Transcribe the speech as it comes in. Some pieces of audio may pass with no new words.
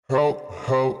Help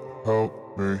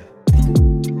me.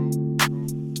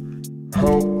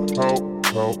 Help.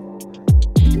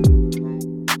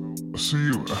 I see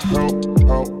you in help.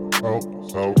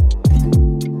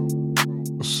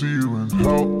 I see you in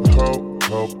help.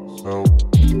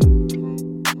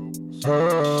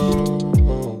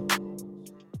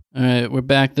 All right, we're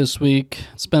back this week.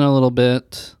 It's been a little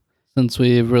bit since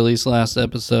we've released last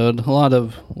episode. A lot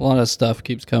of stuff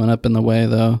keeps coming up in the way,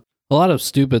 though. A lot of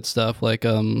stupid stuff, like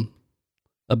a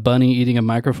bunny eating a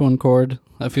microphone cord.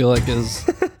 I feel like is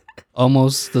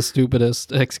almost the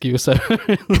stupidest excuse ever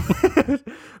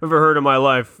heard in my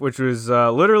life, which was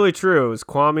literally true. It was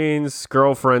Kwame's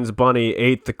girlfriend's bunny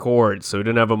ate the cord, so he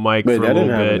didn't have a mic for a little bit. That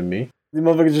didn't happen to me. These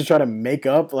motherfuckers just try to make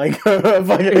up, like,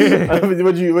 fucking,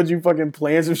 would you fucking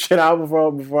plan some shit out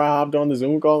before I hopped on the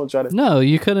Zoom call and try to... No,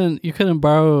 you couldn't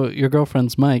borrow your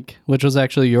girlfriend's mic, which was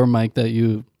actually your mic that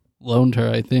you loaned her,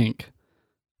 I think,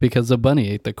 because the bunny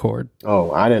ate the cord.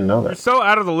 Oh, I didn't know that. You're so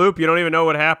out of the loop, you don't even know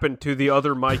what happened to the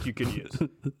other mic you could use.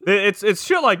 It's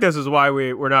shit like this is why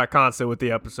we're not constant with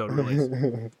the episode release.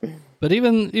 But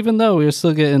even though we're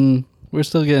still getting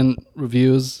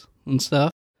reviews and stuff.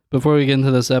 Before we get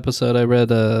into this episode,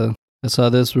 I saw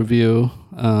this review.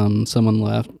 Someone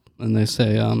left, and they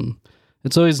say,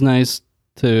 it's always nice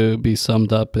to be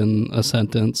summed up in a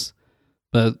sentence,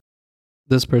 but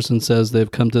this person says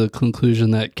they've come to the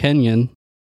conclusion that Kenyon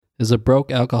is a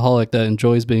broke alcoholic that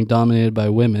enjoys being dominated by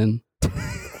women.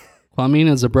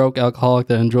 Kwame is a broke alcoholic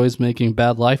that enjoys making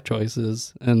bad life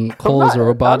choices, and Cole is a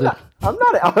robotic... I'm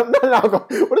not an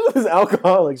alcoholic. What is this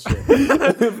alcoholic shit?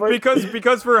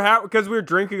 because we're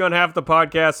drinking on half the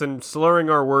podcast and slurring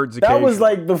our words occasionally. That was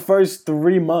like the first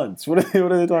 3 months. What are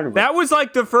they talking about? That was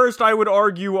like the first, I would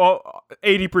argue,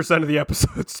 80% of the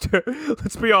episodes, too.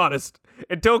 Let's be honest.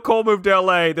 Until Cole moved to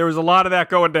LA, there was a lot of that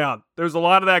going down.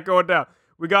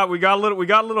 We got a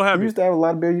little heavy. You used to have a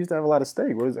lot of beer. You used to have a lot of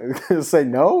steak. What is that? Say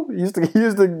no? You used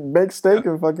to make steak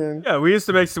and fucking. Yeah, we used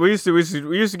to get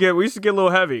a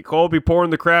little heavy. Cole would be pouring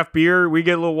the craft beer. We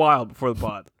get a little wild before the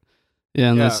pod.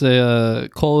 Yeah, and they say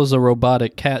Cole is a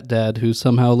robotic cat dad who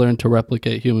somehow learned to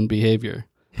replicate human behavior.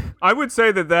 I would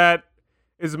say that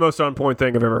is the most on point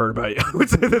thing I've ever heard about you. I would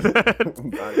say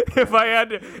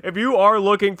that if you are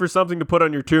looking for something to put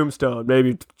on your tombstone,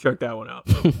 maybe check that one out.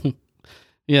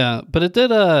 Yeah, but it did,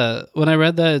 when I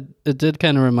read that, it did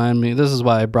kind of remind me, this is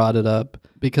why I brought it up,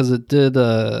 because it did,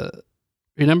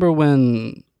 remember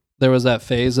when there was that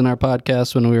phase in our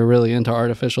podcast when we were really into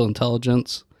artificial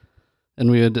intelligence,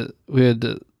 and we created... we had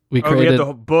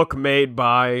the book made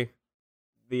by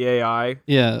the AI?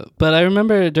 Yeah, but I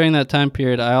remember during that time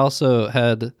period, I also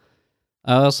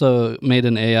made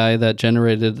an AI that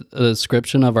generated a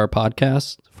description of our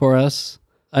podcast for us.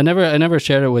 I never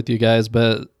shared it with you guys,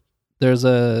 but...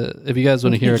 if you guys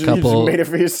want to hear a couple... You made it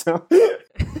for yourself.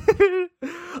 I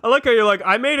like how you're like,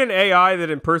 I made an AI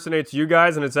that impersonates you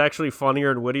guys, and it's actually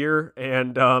funnier and wittier,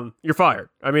 and you're fired.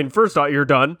 I mean, first off, you're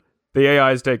done. The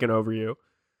AI is taking over you.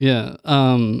 Yeah, but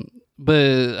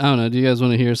I don't know. Do you guys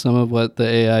want to hear some of what the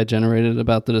AI generated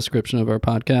about the description of our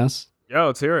podcast? Yeah,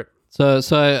 let's hear it. So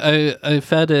I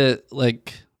fed it,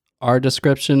 like, our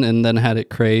description and then had it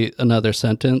create another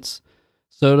sentence.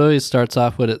 So it always starts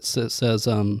off with it says...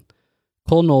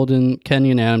 Cole Nolden,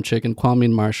 Kenyon Adamczyk, and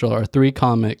Kwame Marshall are 3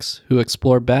 comics who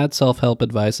explore bad self-help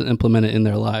advice and implement it in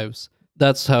their lives.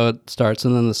 That's how it starts,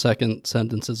 and then the second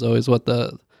sentence is always what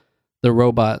the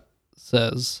robot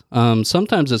says.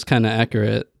 Sometimes it's kind of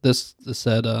accurate. This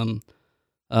said, a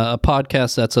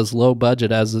podcast that's as low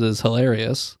budget as it is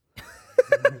hilarious.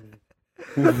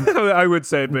 I would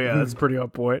say, but yeah, that's pretty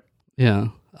on point. Yeah.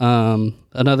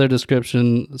 Another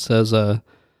description says...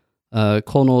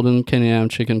 Cole Nolden, Kenyon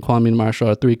Adamczyk, and Kwame Marshall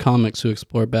are 3 comics who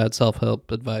explore bad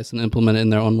self-help advice and implement it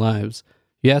in their own lives.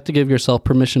 You have to give yourself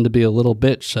permission to be a little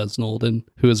bitch, says Nolden,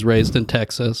 who is raised in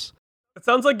Texas. It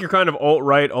sounds like you're kind of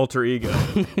alt-right alter ego.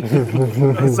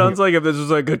 It sounds like if this was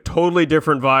like a totally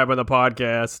different vibe on the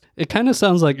podcast. It kind of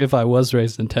sounds like if I was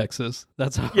raised in Texas.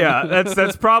 That's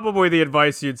probably the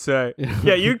advice you'd say.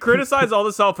 Yeah, you criticize all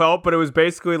the self-help, but it was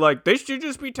basically like, they should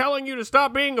just be telling you to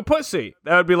stop being a pussy.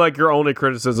 That would be like your only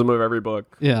criticism of every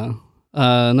book. Yeah.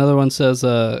 Another one says,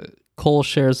 Cole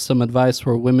shares some advice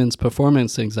for women's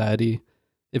performance anxiety.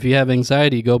 If you have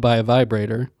anxiety, go buy a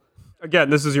vibrator.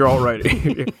 Again, this is your alt-right.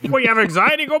 Well, you have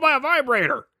anxiety? Go buy a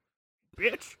vibrator,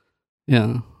 bitch.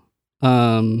 Yeah.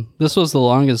 This was the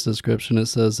longest description. It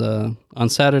says, on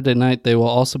Saturday night, they will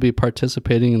also be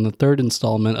participating in the 3rd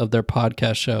installment of their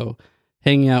podcast show,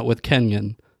 Hanging Out with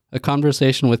Kenyon, a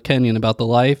conversation with Kenyon about the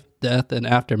life, death, and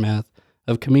aftermath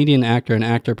of comedian, actor, and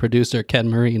actor-producer Ken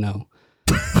Marino.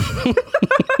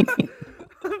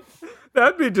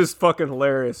 That'd be just fucking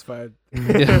hilarious if I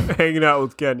had hanging out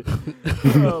with Kenya.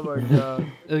 Oh my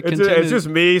god. It's just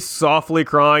me softly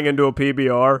crying into a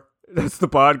PBR. That's the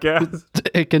podcast.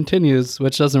 It continues,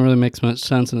 which doesn't really make much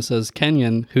sense, and it says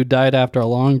Kenyan, who died after a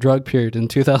long drug period in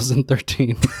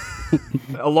 2013.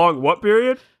 A long what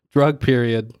period? Drug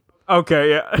period.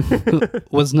 Okay, yeah.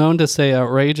 Was known to say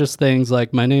outrageous things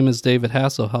like, "My name is David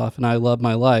Hasselhoff and I love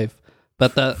my life,"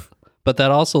 but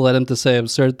that also led him to say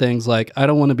absurd things like, "I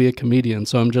don't want to be a comedian,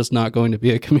 so I'm just not going to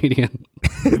be a comedian."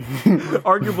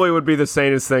 Arguably would be the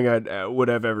sanest thing I would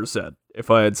have ever said if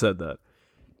I had said that.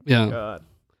 Yeah. God.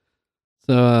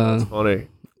 So That's funny.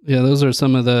 yeah, those are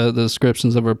some of the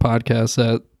descriptions of our podcast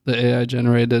that the AI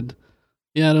generated.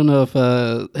 Yeah, I don't know if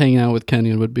hanging out with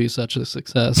Kenyan would be such a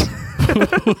success.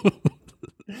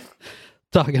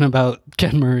 Talking about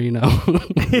Ken Marino.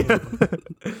 Yeah.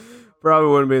 Probably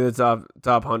wouldn't be the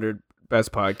top 100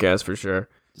 best podcast for sure.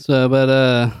 So, but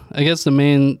I guess the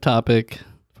main topic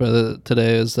for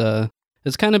today is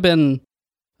it's kind of been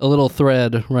a little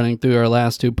thread running through our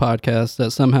last two podcasts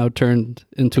that somehow turned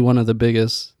into one of the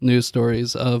biggest news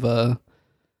stories of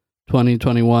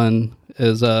 2021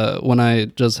 is when I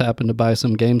just happened to buy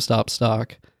some GameStop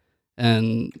stock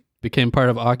and became part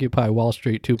of Occupy Wall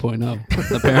Street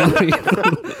 2.0, apparently.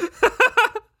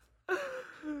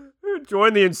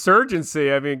 Join the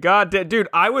insurgency. I mean, dude,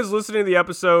 I was listening to the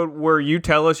episode where you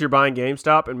tell us you're buying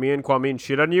GameStop and me and Kwame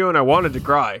shit on you, and I wanted to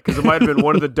cry because it might have been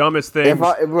one of the dumbest things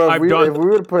I've done. If we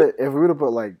would have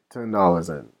put like $10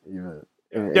 in, even.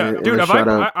 Dude,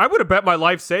 I would have bet my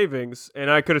life savings, and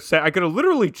I could have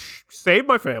literally saved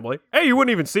my family. Hey, you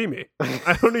wouldn't even see me.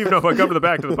 I don't even know if I come to the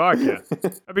back to the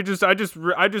podcast. I mean,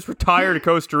 I just retired to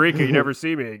Costa Rica. You never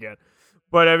see me again.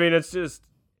 But I mean, it's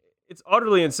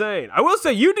utterly insane. I will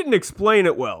say you didn't explain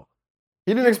it well.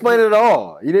 He didn't explain it at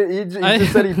all. He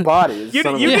just said he bought it. You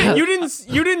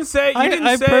didn't say.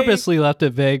 I purposely left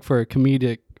it vague for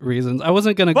comedic reasons. I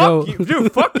wasn't gonna go.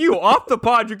 Dude, fuck you. Off the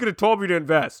pod, you could have told me to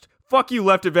invest. Fuck you,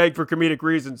 left it vague for comedic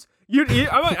reasons. We're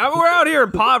out here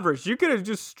impoverished. You could have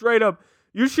just straight up.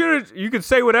 You could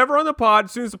say whatever on the pod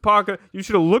as soon as the podcast. You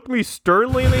should have looked me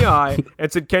sternly in the eye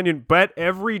and said, "Kenyan, bet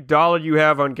every dollar you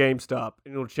have on GameStop,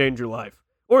 and it'll change your life."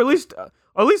 Or at least a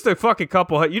fucking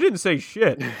couple. You didn't say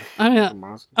shit. I mean,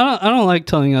 I don't like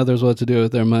telling others what to do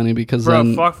with their money because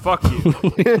bro, fuck you.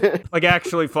 Like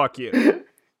actually, fuck you.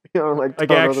 You know,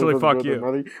 like actually, fuck you.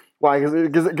 Money. Why?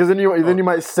 Because then you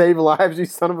might save lives, you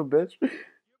son of a bitch.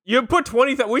 You put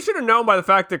 20,000. We should have known by the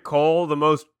fact that Cole, the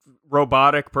most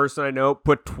robotic person I know,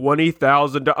 put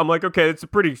 20,000. I'm like, okay, it's a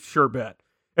pretty sure bet.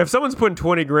 If someone's putting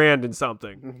 20 grand in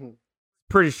something,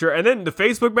 pretty sure. And then the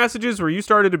Facebook messages where you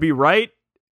started to be right.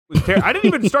 I didn't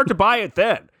even start to buy it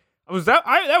then.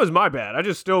 That was my bad. I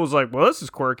just still was like, well, this is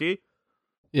quirky.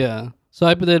 Yeah. So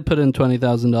I did put in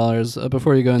 $20,000.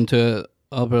 Before you go into it,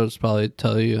 I'll just probably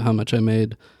tell you how much I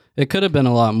made. It could have been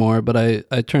a lot more, but I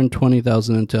turned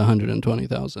 20,000 into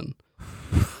 120,000.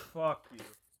 Fuck you.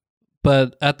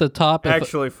 But at the top,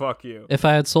 fuck you. If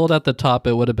I had sold at the top,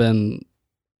 it would have been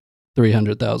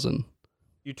 300,000.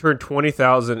 You turned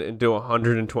 20,000 into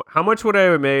 120. How much would I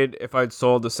have made if I'd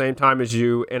sold the same time as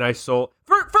you and I sold?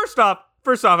 First off,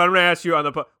 I'm going to ask you on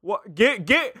the pod.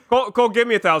 Cole, give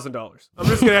me $1,000. I'm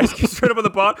just going to ask you straight up on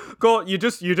the pod. Cole, you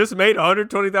just made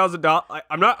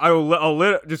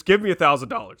 $120,000. Just give me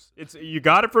 $1,000. You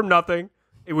got it from nothing.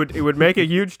 It would make a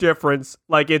huge difference.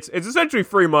 Like it's essentially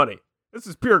free money. This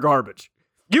is pure garbage.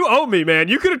 You owe me, man.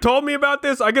 You could have told me about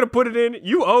this. I could have put it in.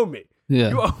 You owe me. Yeah.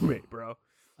 You owe me, bro.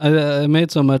 I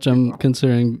made so much I'm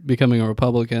considering becoming a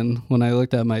Republican when I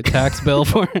looked at my tax bill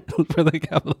for the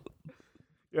Capitol.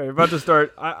 Yeah, you're about to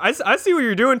start. I see what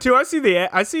you're doing too. I see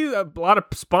a lot of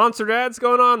sponsored ads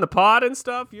going on in the pod and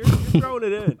stuff. You're throwing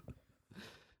it in.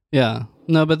 Yeah,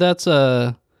 no, but that's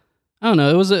I don't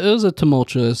know. It was a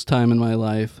tumultuous time in my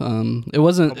life. It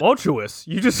wasn't tumultuous.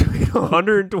 You just made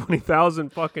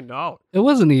 $120,000 fucking dollars. It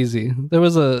wasn't easy.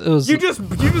 You just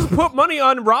put money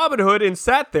on Robinhood and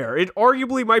sat there. It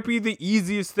arguably might be the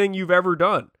easiest thing you've ever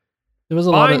done. There was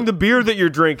buying the beer that you're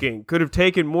drinking could have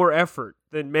taken more effort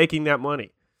than making that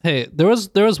money. Hey, there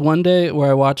was one day where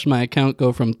I watched my account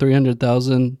go from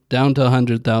 300,000 down to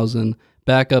 100,000.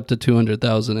 Back up to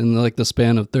 200,000 in like the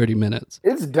span of 30 minutes.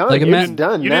 It's done. It's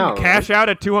done. You now. Didn't cash out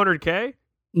at 200K?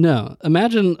 No.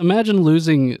 Imagine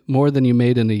losing more than you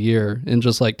made in a year in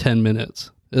just like 10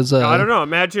 minutes. I don't know.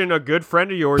 Imagine a good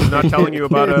friend of yours not telling you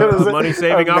about a money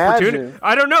saving opportunity.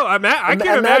 I don't know. I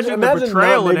can't imagine the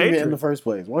betrayal in hatred in the first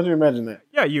place. Why don't you imagine that?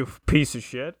 Yeah, you piece of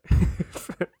shit.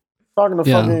 Talking to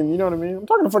fucking, you know what I mean? I'm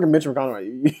talking to fucking Mitch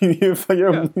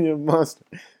McConnell. You're a monster.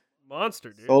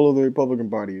 Monster, dude. Soul of the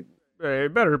Republican Party. Hey, you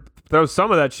better throw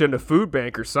some of that shit in a food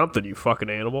bank or something, you fucking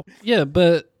animal. Yeah,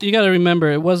 but you got to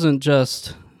remember, it wasn't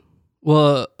just.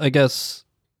 Well, I guess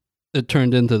it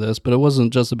turned into this, but it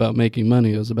wasn't just about making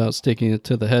money. It was about sticking it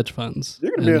to the hedge funds.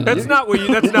 You're gonna be And, on- That's not what you.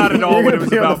 That's not at all You're what gonna it was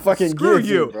be on the about. fucking Screw guillotine,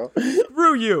 you, bro.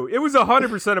 screw you. It was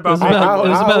 100% about. It was about- it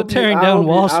was about hope tearing I down hope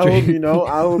Wall I hope Street. you know.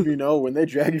 I hope you know when they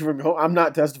drag you from your home. I'm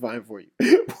not testifying for you.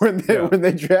 When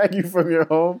they drag you from your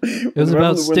home, It was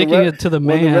about sticking it to the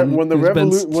man. When the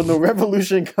who's been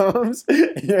revolution comes,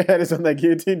 your head is on that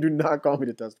guillotine. Do not call me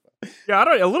to testify. Yeah, I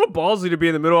don't. A little ballsy to be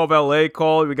in the middle of LA.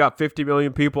 Call. We got 50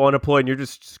 million people unemployed, and you're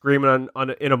just screaming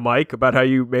in a mic about how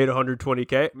you made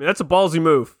 120K. I mean, that's a ballsy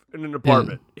move in an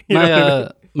apartment. You know my what I mean?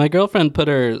 my girlfriend put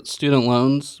her student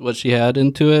loans, what she had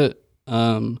into it,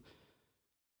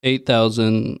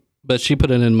 8,000, but she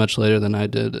put it in much later than I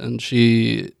did, and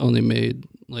she only made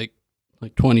like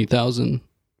 20,000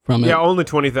 from it. Yeah, only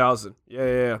 20,000.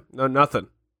 Yeah. No, nothing.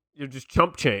 You're just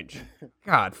chump change.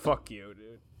 God, fuck you,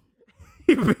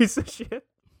 dude. You piece of shit.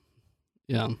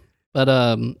 Yeah. But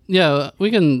yeah,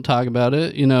 we can talk about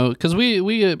it, you know, because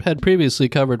we had previously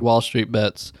covered Wall Street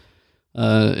bets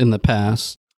in the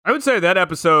past. I would say that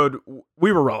episode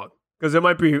we were wrong because it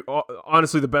might be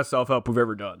honestly the best self help we've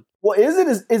ever done. Well,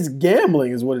 it's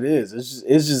gambling, is what it is.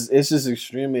 It's just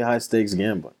extremely high stakes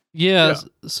gambling. Yeah,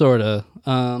 sort of.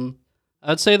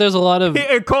 I'd say there's a lot of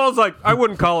And Cole's like, I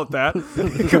wouldn't call it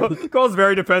that. Cole's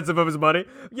very defensive of his money.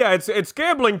 Yeah, it's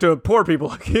gambling to poor people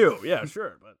like you. Yeah,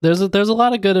 sure. But there's a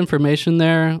lot of good information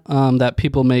there that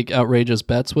people make outrageous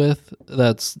bets with.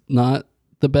 That's not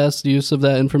the best use of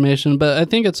that information, but I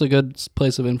think it's a good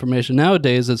place of information.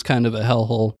 Nowadays, it's kind of a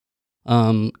hellhole.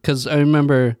 Because I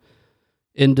remember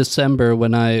in December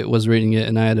when I was reading it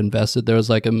and I had invested, there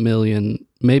was like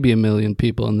maybe a million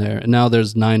people in there, and now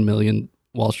there's 9 million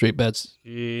Wall Street Bets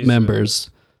Jesus. members.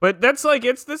 But that's like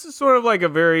this is sort of like a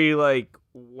very like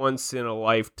once in a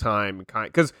lifetime kind,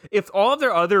 because if all of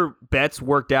their other bets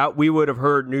worked out, we would have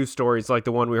heard news stories like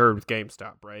the one we heard with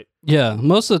GameStop, right? Yeah,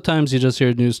 most of the times you just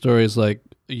hear news stories like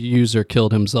a user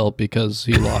killed himself because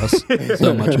he lost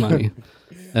so much money.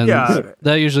 And Yeah.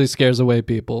 that usually scares away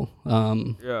people.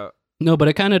 Yeah. No, but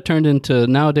it kind of turned into,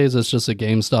 nowadays it's just a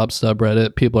GameStop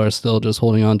subreddit. People are still just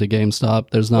holding on to GameStop.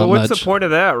 There's not Well, what's much. the point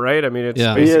of that, right? I mean, it's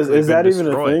Yeah. basically Is that been even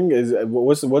destroyed. a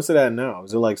thing? What's it at now?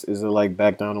 Is it like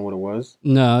back down to what it was?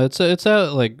 No, it's at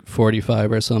like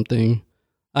 45 or something.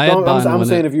 I had No, bought I'm when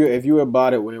saying it, if you had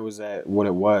bought it when it was at what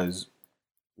it was,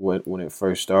 when it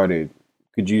first started,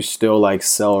 could you still like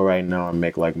sell right now and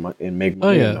make like money?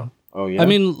 Oh, yeah. No? Oh yeah. I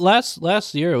mean,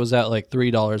 last year it was at like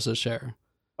 $3 a share.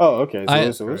 oh okay.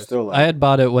 I- So it's still like I had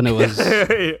bought it when it was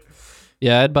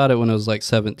yeah, I had bought it when it was like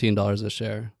 $17 a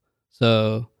share.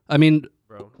 So I mean,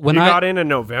 Bro. When you I- got in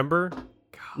November?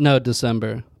 no,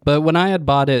 December. But when I had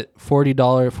bought it,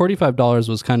 $45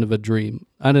 was kind of a dream.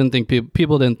 I didn't think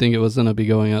people didn't think it was gonna be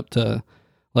going up to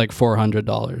like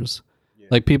 $400. Yeah.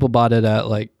 Like people bought it at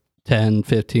like 10,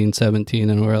 15, 17,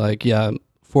 and we're like, yeah,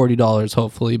 $40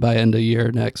 hopefully by end of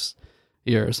year next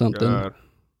year or something. God.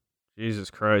 Jesus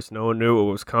Christ. No one knew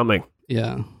it was coming.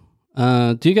 Yeah.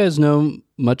 Do you guys know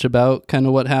much about kind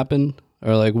of what happened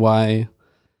or like why?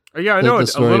 Yeah, I The- know the it a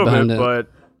story little bit, behind it. but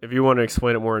if you want to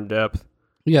explain it more in depth.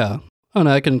 Yeah. Oh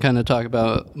no, I can kind of talk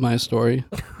about my story.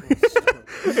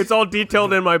 It's all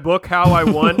detailed in my book, How I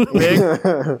Won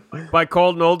Big, by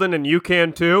Colton Olden, and you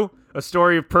can too. A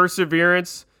story of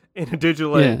perseverance in a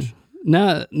digital Yeah. age.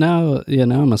 Now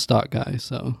I'm a stock guy,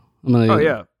 so I'm gonna. Oh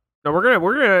yeah. Now we're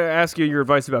gonna ask you your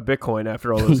advice about Bitcoin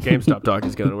after all this GameStop talk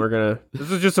is going. This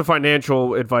is just a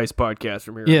financial advice podcast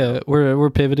from here. Yeah, we're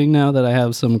pivoting now that I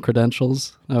have some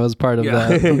credentials. I was part of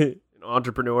that. An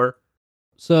entrepreneur.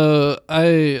 So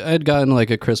I had gotten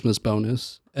like a Christmas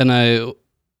bonus, and I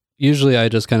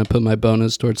just kind of put my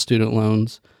bonus towards student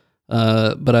loans.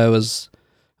 But I was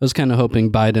kind of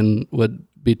hoping Biden would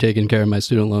be taking care of my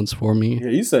student loans for me. yeah,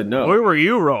 you said no. Boy, were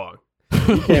you wrong?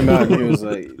 He came out and he was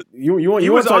like, you He want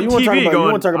was to on TV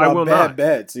going, talk "I will about bad not."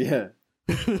 bets, yeah.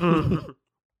 The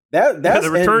That's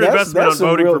return and investment on some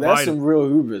voting real, for that's Biden. some real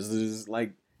hubris. It's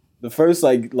like the first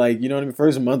like you know what I mean,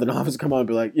 first month in office come out and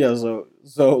be like, yeah, so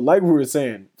like we were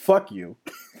saying, fuck you.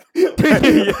 like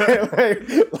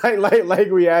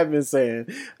we have been saying,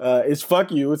 it's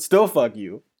fuck you. It's still fuck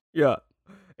you. Yeah.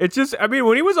 It's just, I mean,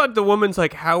 when he was on the woman's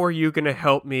like, how are you going to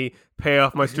help me pay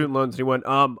off my student loans? And he went,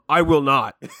 I will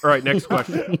not. All right, next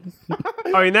question.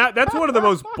 I mean, that's one of the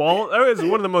most that is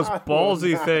one of the most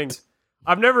ballsy things.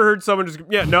 I've never heard someone just,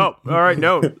 yeah, no. All right,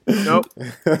 no. Nope.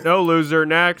 No, loser.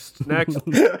 Next.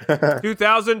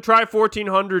 2000, try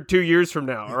 1400 2 years from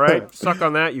now. All right. Suck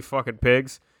on that, you fucking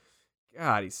pigs.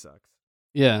 God, he sucks.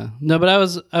 Yeah. No, but I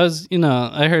was,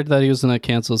 I heard that he was going to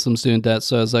cancel some student debt.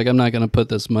 So I was like, I'm not going to put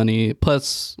this money.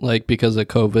 Plus, like, because of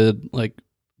COVID, like,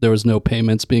 there was no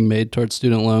payments being made towards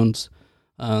student loans.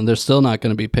 There's still not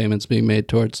going to be payments being made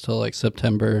towards till like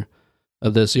September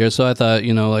of this year. So I thought,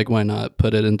 like, why not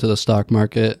put it into the stock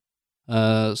market?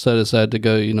 So I decided to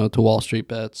go, to Wall Street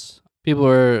Bets. People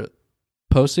were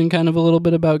posting kind of a little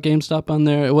bit about GameStop on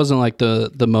there. It wasn't like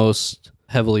the most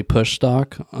heavily pushed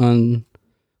stock on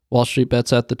Wall Street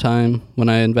Bets at the time when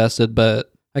I invested,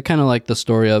 but I kind of like the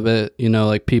story of it.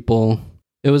 Like people,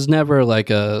 it was never like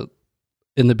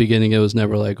in the beginning, it was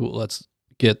never like, well, let's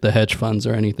get the hedge funds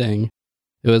or anything.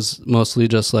 It was mostly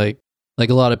just like a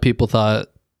lot of people thought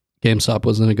GameStop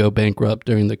was going to go bankrupt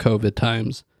during the COVID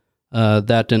times.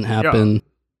 That didn't happen.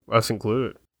 Yeah, us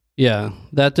included. Yeah,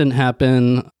 that didn't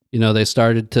happen. They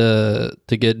started to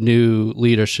get new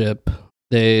leadership.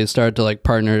 They started to like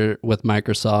partner with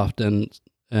Microsoft and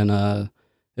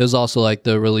it was also like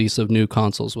the release of new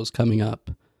consoles was coming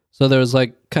up. So there was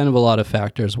like kind of a lot of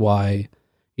factors why,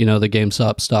 the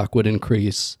GameStop stock would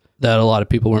increase that a lot of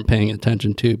people weren't paying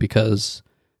attention to because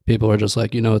people were just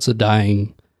like, it's a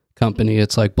dying company.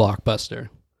 It's like Blockbuster.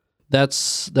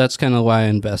 That's kind of why I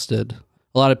invested.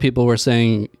 A lot of people were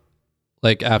saying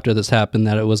like after this happened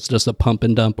that it was just a pump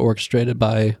and dump orchestrated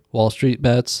by Wall Street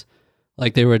Bets.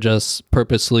 Like they were just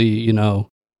purposely,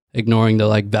 ignoring the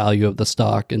like value of the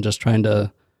stock and just trying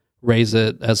to raise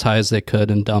it as high as they could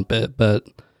and dump it. But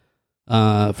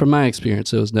from my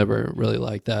experience, it was never really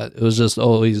like that. It was just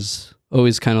always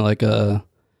kind of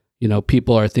like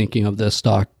people are thinking of this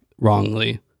stock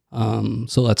wrongly.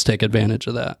 So let's take advantage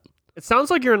of that. It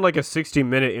sounds like you're in like a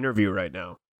 60-minute interview right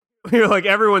now. You're like,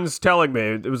 everyone's telling me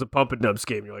it was a pump and dump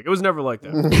scheme. You're like, it was never like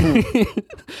that.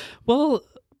 Well,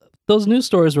 those news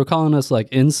stories were calling us like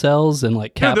incels and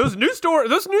like yeah, those news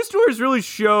stories really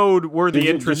showed where the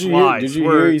interest lies. Did you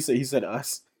hear he said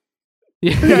us?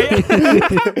 Yeah.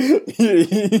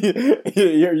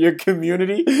 your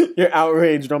community, you're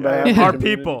outraged on behalf of our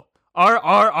community. people.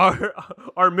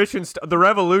 Our mission, the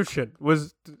revolution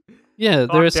was. Yeah,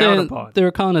 they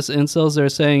were calling us incels. They were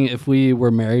saying if we were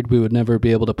married, we would never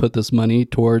be able to put this money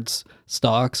towards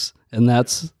stocks, and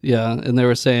and they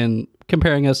were saying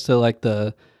comparing us to like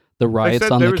the riots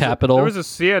on the Capitol. There was a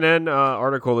CNN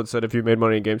article that said if you made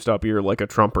money in GameStop, you're like a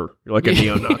Trumper. You're like a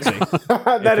neo-Nazi.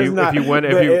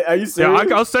 Are you serious?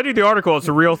 Yeah, I'll send you the article. It's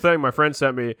a real thing. My friend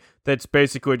sent me. That's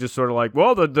basically just sort of like,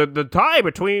 well, the tie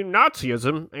between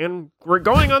Nazism and we're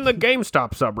going on the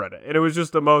GameStop subreddit. And it was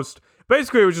just the most...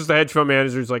 Basically, it was just the hedge fund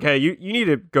managers like, hey, you need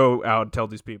to go out and tell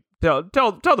these people... Tell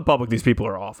the public these people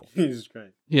are awful. Jesus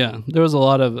Christ. Yeah, there was a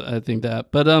lot of, I think,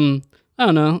 that. But, I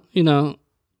don't know.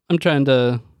 I'm trying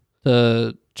to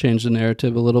change the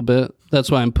narrative a little bit. That's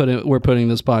why we're putting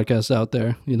this podcast out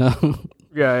there,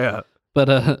 Yeah. But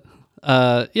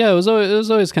it was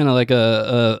always kind of like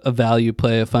a value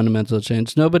play, a fundamental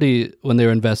change. Nobody, when they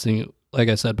were investing, like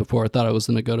I said before, thought it was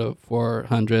going to go to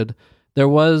 400. There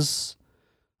was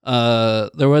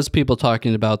people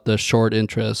talking about the short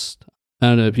interest. I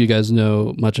don't know if you guys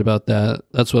know much about that.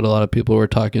 That's what a lot of people were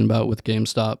talking about with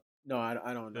GameStop. No, I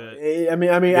don't know. I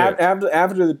mean,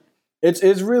 after the.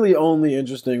 It's really only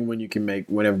interesting when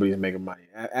everybody's making money.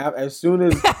 As soon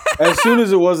as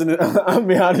it wasn't, I'll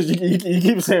be honest. You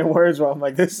keep saying words where I'm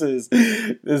like, this is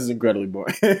incredibly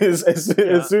boring. After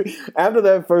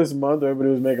that first month, where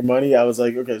everybody was making money. I was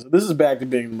like, okay, so this is back to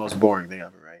being the most boring thing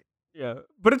ever, right? Yeah,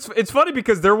 but it's funny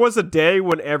because there was a day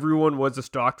when everyone was a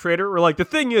stock trader. Or like the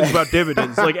thing is about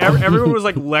dividends, like everyone was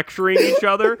like lecturing each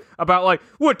other about like,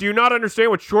 what, do you not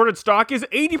understand what shorted stock is?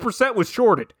 80% was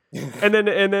shorted, and then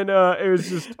it was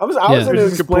just. I was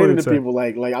explaining to people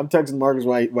like I'm texting Marcus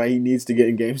why he needs to get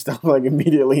in GameStop like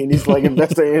immediately. He needs to like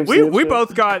invest in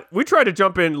AMC. we tried to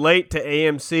jump in late to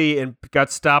AMC and got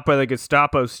stopped by the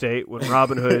Gestapo state when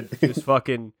Robinhood just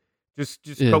fucking.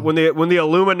 But when the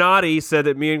Illuminati said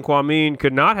that me and Kwame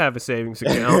could not have a savings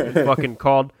account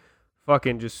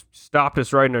and just stopped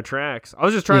us right in our tracks. I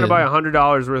was just trying to buy $100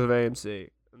 worth of AMC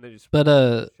and they just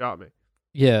shot me.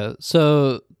 Yeah.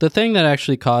 So the thing that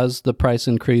actually caused the price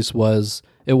increase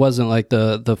it wasn't like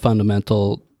the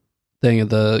fundamental thing of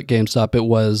the GameStop. It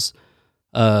was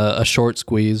a short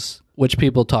squeeze, which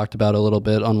people talked about a little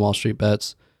bit on Wall Street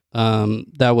Bets.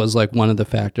 That was like one of the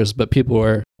factors, but people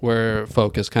were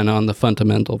focused kind of on the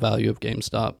fundamental value of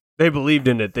GameStop. They believed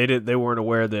in it. They weren't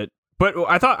aware that. But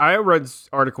I read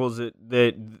articles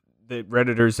that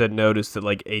Redditors had noticed that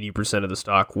like 80% of the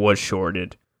stock was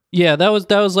shorted. Yeah, that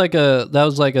was like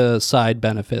a side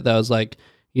benefit. That was like,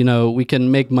 we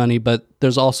can make money, but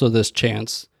there's also this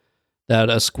chance that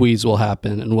a squeeze will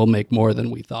happen and we'll make more than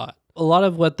we thought. lot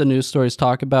of what the news stories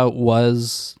talk about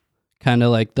was kind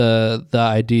of like the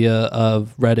idea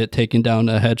of Reddit taking down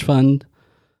a hedge fund,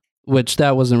 which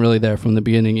that wasn't really there from the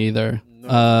beginning either.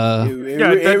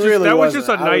 That was just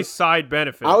a nice side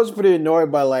benefit. I was pretty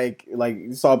annoyed by like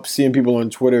seeing people on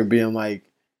Twitter being like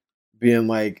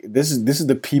this is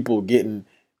the people getting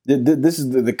this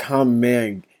is the common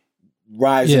man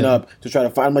rising up to try to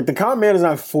find. I'm like, the common man is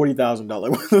not $40,000.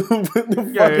 What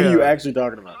the fuck are you actually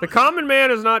talking about? The common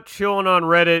man is not chilling on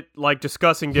Reddit like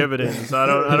discussing dividends. I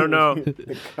don't know.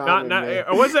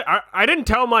 Was it? I didn't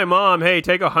tell my mom, hey,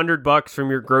 take $100 from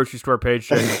your grocery store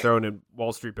paycheck and throw it in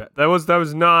Wall Street bet. That was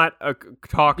not a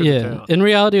talk of the town. In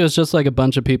reality, it was just like a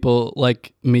bunch of people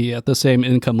like me at the same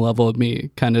income level of me,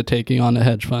 kind of taking on a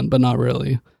hedge fund, but not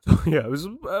really. Yeah, it was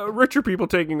richer people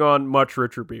taking on much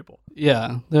richer people.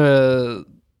 Yeah,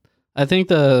 I think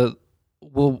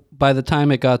by the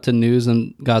time it got to news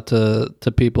and got to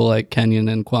people like Kenyon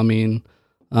and Kwame.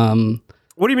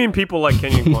 What do you mean people like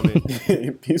Kenyon and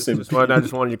Kwame? I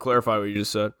just wanted you to clarify what you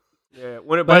just said. Yeah,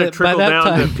 when it trickled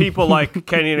down to people like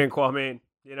Kenyon and Kwame,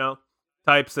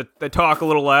 types that talk a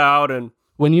little loud and.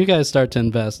 When you guys start to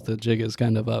invest, the jig is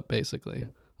kind of up, basically.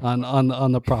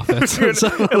 On the profits.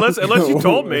 unless you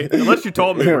told me,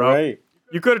 bro. Right.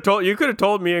 You could have told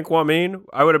me and Kwame.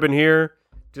 I would have been here.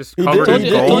 Just covered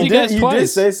in gold. He did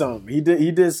say something. He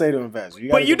did say to invest.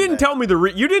 But you didn't tell me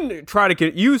you didn't try to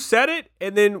get. You said it,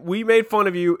 and then we made fun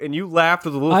of you, and you laughed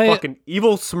with a little fucking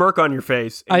evil smirk on your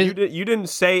face. And you didn't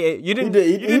say it. You didn't.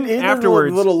 You didn't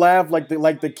afterwards. A little laugh like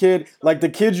the kid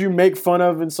you make fun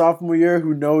of in sophomore year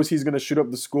who knows he's gonna shoot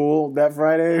up the school that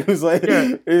Friday. He's like,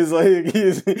 you'll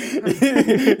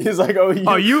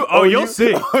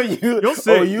see. You'll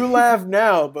see. Oh, you laugh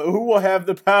now, but who will have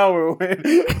the power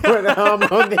when I'm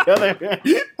on the other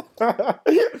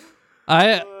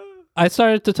hand? I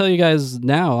started to tell you guys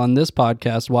now on this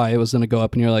podcast why it was going to go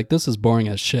up, and you're like, this is boring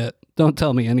as shit. Don't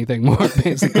tell me anything more,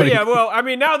 basically. Yeah, well, I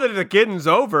mean, now that it's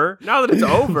over, now it is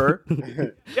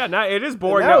boring.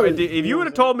 Now, if you would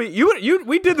have told me,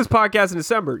 we did this podcast in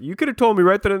December. You could have told me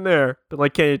right then and there, but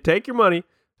like, can you take your money,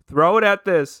 throw it at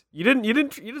this? You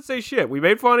didn't say shit. We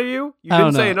made fun of you. You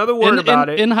didn't say another word about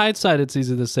it. In hindsight, it's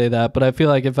easy to say that, but I feel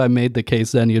like if I made the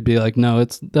case then, you'd be like, no,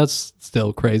 that's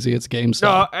still crazy. It's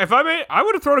GameStop. No, I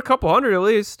would have thrown a couple hundred at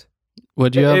least.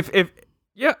 Would you have?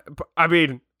 Yeah, I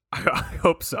mean, I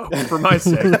hope so. For my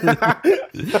sake.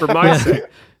 For my sake.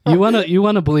 You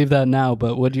wanna believe that now,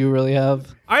 but would you really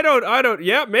have? I don't.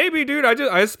 Yeah, maybe, dude.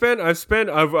 I've spent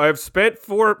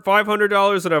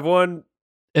 $500 and I've won.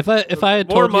 If I had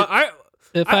told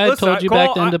you,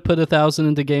 back then to put 1,000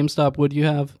 into GameStop, would you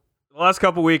have? The last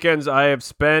couple weekends, I have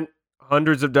spent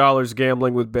hundreds of dollars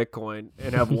gambling with Bitcoin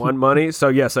and have won money. So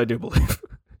yes, I do believe.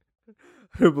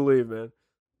 I do believe, man.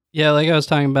 Yeah, like I was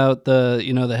talking about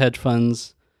the hedge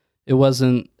funds. It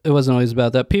wasn't always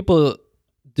about that. People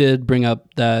did bring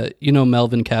up that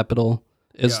Melvin Capital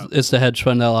is the hedge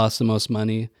fund that lost the most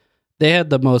money. They had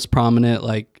the most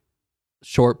prominent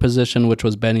short position, which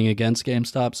was betting against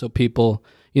GameStop. So people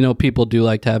do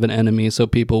like to have an enemy. So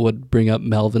people would bring up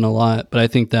Melvin a lot. But I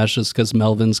think that's just because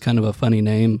Melvin's kind of a funny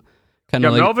name.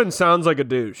 Melvin sounds like a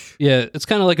douche. Yeah, it's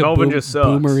kind of like Melvin a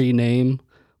boomery name.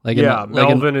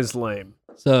 Melvin is lame.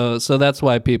 So that's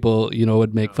why people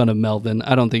would make fun of Melvin.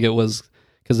 I don't think it was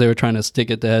because they were trying to stick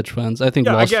it to hedge funds. I think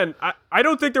I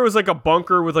don't think there was a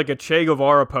bunker with a Che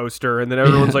Guevara poster, and then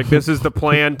everyone's like, "This is the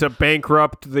plan to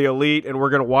bankrupt the elite, and we're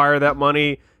gonna wire that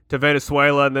money to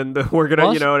Venezuela, and then we're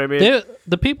gonna, you know what I mean?"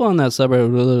 The people on that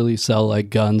subreddit would literally sell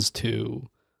guns to,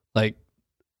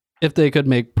 if they could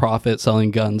make profit selling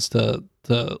guns to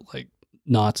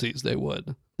Nazis, they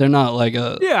would. They're not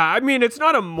Yeah, I mean, it's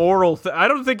not a moral thing. I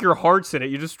don't think your heart's in it.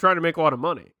 You're just trying to make a lot of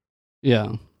money.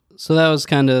 Yeah. So that was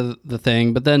kind of the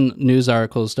thing. But then news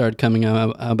articles started coming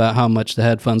out about how much the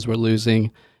hedge funds were losing,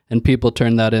 and people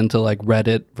turned that into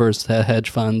Reddit versus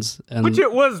hedge funds. Which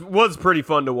it was pretty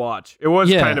fun to watch. It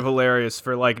was kind of hilarious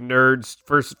for nerds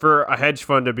for a hedge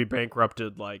fund to be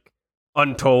bankrupted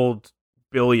untold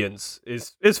billions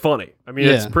is funny. I mean,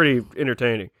 it's pretty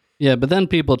entertaining. Yeah, but then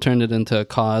people turned it into a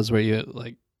cause where you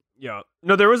Yeah.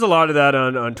 No, there was a lot of that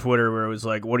on Twitter where it was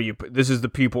this is the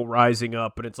people rising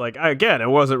up. And it's again, it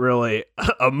wasn't really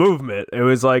a movement. It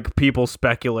was people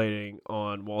speculating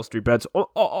on Wall Street bets.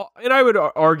 And I would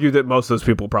argue that most of those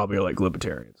people probably are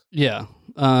libertarians. Yeah.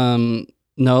 No,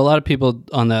 a lot of people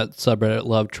on that subreddit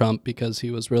love Trump because he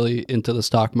was really into the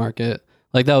stock market.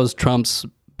 That was Trump's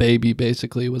baby,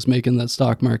 basically, was making the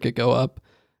stock market go up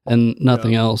and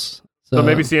nothing else. So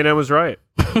maybe CNN was right.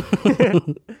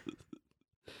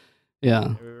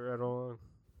 Yeah.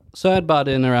 So I had bought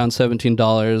in around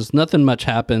 $17. Nothing much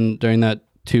happened during that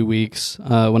 2 weeks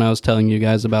when I was telling you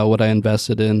guys about what I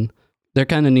invested in. There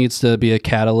kind of needs to be a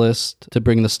catalyst to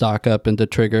bring the stock up and to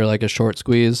trigger like a short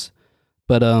squeeze.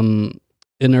 But in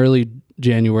early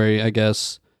January, I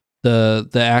guess, the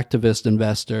activist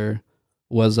investor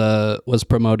was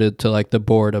promoted to like the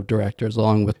board of directors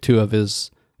along with 2 of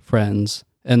his friends.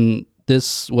 And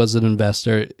this was an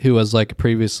investor who was like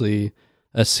previously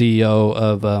a CEO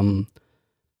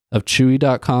of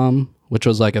Chewy.com, which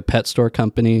was like a pet store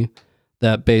company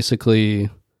that basically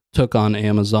took on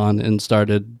Amazon and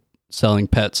started selling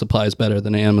pet supplies better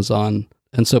than Amazon.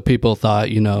 And so people thought,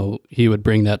 he would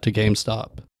bring that to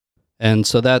GameStop. And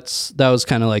so that was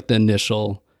kind of like the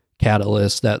initial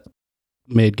catalyst that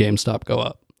made GameStop go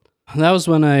up. That was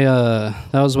when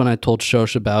I told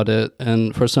Shosh about it,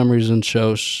 and for some reason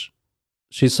Shosh,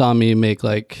 she saw me make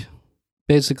like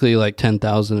basically like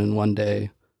 10,000 in one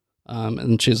day.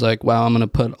 And she's like, "Wow, I'm going to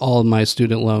put all of my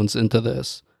student loans into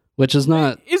this," which is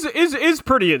not is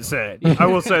pretty insane. I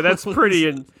will say that's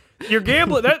pretty you're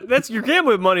gambling you're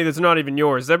gambling with money that's not even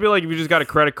yours. That'd be like if you just got a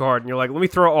credit card and you're like, "Let me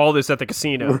throw all this at the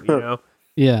casino,"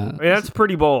 Yeah. I mean, that's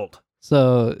pretty bold.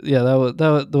 So, yeah,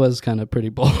 that was kind of pretty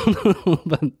bold,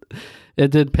 but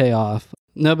it did pay off.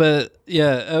 No, but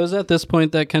yeah, it was at this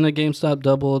point that kind of GameStop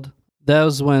doubled. That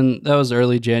was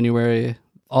early January.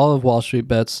 All of Wall Street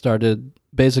Bets started.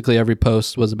 Basically, every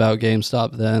post was about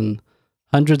GameStop then.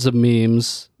 Hundreds of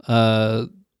memes.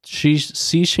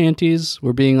 Sea shanties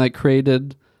were being like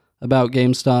created about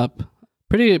GameStop.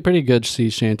 Pretty good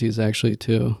sea shanties actually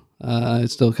too. I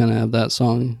still kind of have that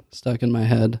song stuck in my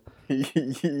head.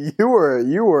 You're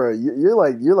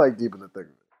like deep in the thick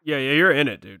of it. Yeah, you're in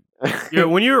it, dude. Yeah,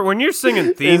 when you're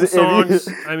singing theme songs,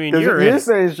 I mean, you're in it.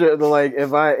 Saying shit that, like,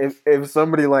 if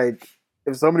somebody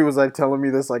was like telling me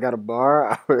this like at a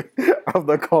bar, I would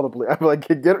like call the police. I'd be like,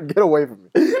 get away from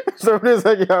me. Somebody's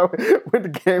like, yo, with the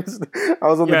games, I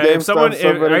was on the game.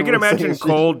 If I can imagine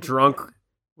Cole drunk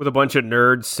with a bunch of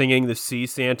nerds singing the sea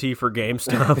shanty for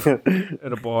GameStop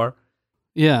at a bar.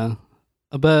 Yeah,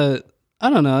 but I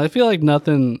don't know. I feel like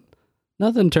nothing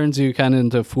turns you kind of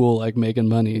into a fool like making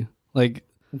money. Like,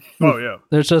 oh yeah,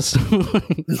 there's just.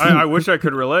 I wish I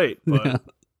could relate, but yeah.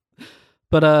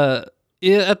 But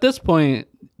at this point,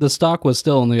 the stock was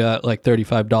still only at like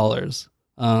 $35.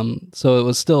 So it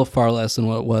was still far less than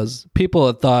what it was. People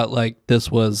had thought like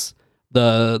this was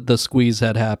the squeeze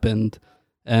had happened,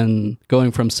 and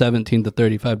going from $17 to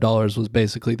 $35 was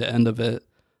basically the end of it.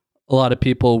 A lot of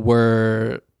people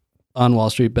were on Wall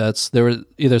Street Bets. They were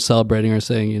either celebrating or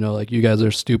saying, like, you guys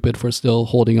are stupid for still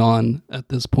holding on at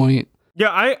this point. Yeah,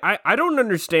 I don't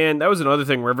understand. That was another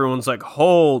thing where everyone's like,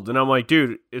 hold. And I'm like,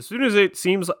 dude, as soon as it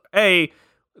seems, as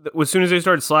soon as they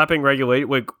started slapping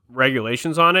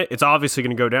regulations on it, it's obviously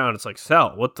going to go down. It's like,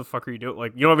 sell. What the fuck are you doing?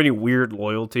 Like, you don't have any weird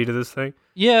loyalty to this thing?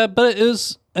 Yeah, but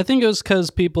I think it was because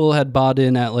people had bought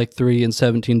in at like $3 and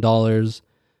 $17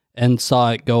 and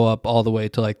saw it go up all the way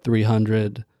to like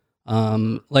 $300.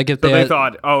 Like if they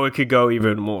thought, it could go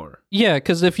even more. Yeah,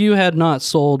 because if you had not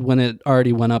sold when it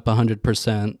already went up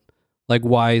 100%, like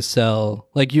why sell?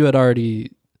 Like you had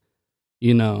already,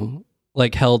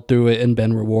 like held through it and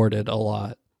been rewarded a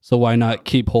lot. So why not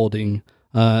keep holding?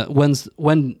 When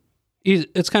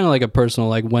it's kind of like a personal,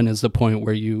 like when is the point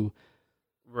where you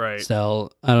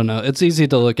sell? I don't know. It's easy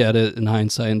to look at it in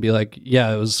hindsight and be like,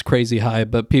 yeah, it was crazy high,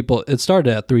 but it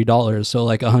started at $3, so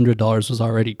like $100 was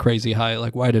already crazy high.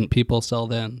 Like why didn't people sell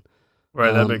then?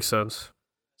 Right, that makes sense.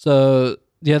 So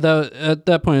yeah, at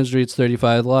that point it reached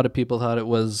 35. A lot of people thought it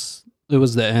was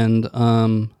the end.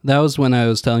 That was when I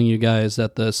was telling you guys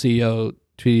that the CEO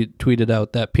tweeted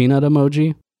out that peanut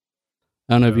emoji.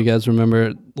 I don't know if you guys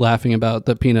remember laughing about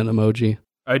the peanut emoji.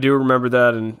 I do remember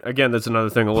that, and again, that's another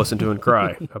thing to listen to and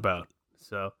cry about.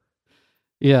 So,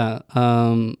 yeah.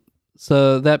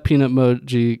 So that peanut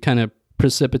emoji kind of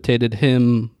precipitated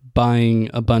him buying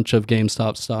a bunch of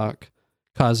GameStop stock,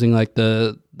 causing like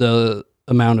the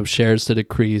amount of shares to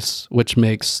decrease, which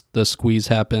makes the squeeze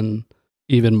happen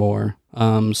even more.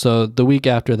 So the week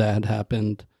after that had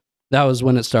happened, that was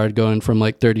when it started going from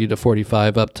like 30 to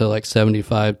 45 up to like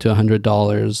 $75 to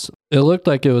 $100. It looked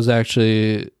like it was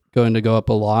actually going to go up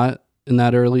a lot in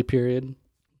that early period.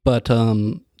 But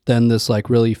then this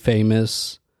really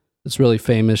famous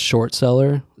short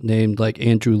seller named like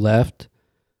Andrew Left,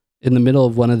 in the middle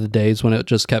of one of the days when it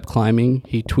just kept climbing,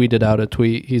 he tweeted out a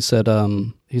tweet. He said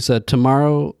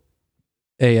tomorrow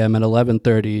a.m. at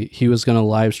 11:30, he was going to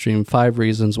live stream 5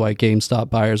 reasons why GameStop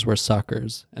buyers were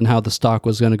suckers and how the stock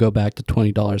was going to go back to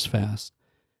 $20 fast.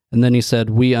 And then he said,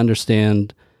 "We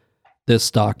understand this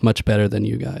stock much better than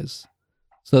you guys."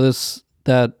 So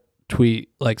that tweet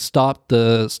stopped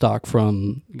the stock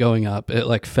from going up.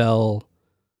 It fell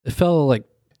it fell like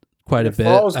quite a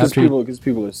bit. Because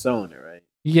people are selling it, right?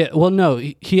 Yeah, well, no,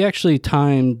 he actually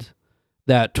timed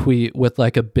that tweet with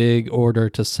like a big order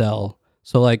to sell.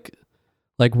 So like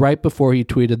right before he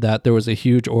tweeted that, there was a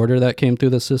huge order that came through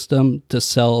the system to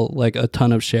sell like a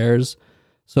ton of shares.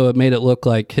 So it made it look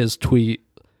like his tweet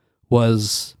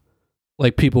was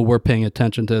like people were paying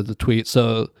attention to the tweet.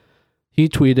 So he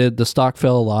tweeted, the stock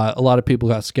fell a lot. A lot of people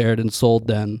got scared and sold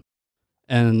then.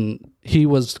 And he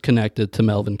was connected to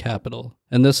Melvin Capital.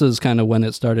 And this is kind of when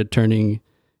it started turning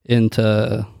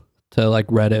into like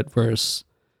Reddit versus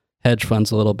hedge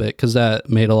funds a little bit, because that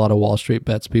made a lot of Wall Street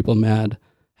Bets people mad,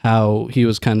 how he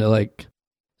was kind of like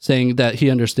saying that he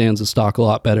understands the stock a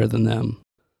lot better than them.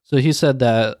 So he said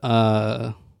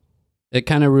that it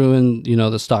kind of ruined,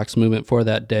 the stock's movement for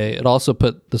that day. It also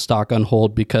put the stock on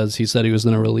hold because he said he was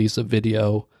going to release a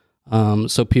video.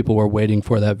 So people were waiting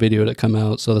for that video to come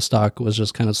out. So the stock was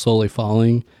just kind of slowly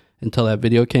falling until that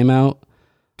video came out,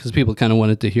 because people kind of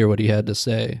wanted to hear what he had to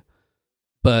say.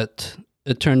 But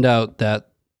it turned out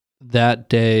that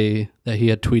day that he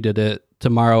had tweeted it,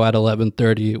 tomorrow at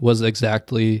 11:30 was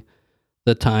exactly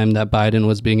the time that Biden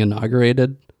was being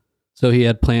inaugurated. So he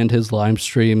had planned his live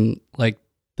stream like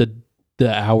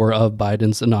the hour of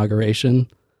Biden's inauguration.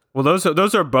 Well,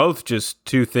 those are both just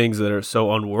two things that are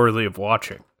so unworthy of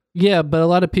watching. Yeah, but a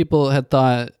lot of people had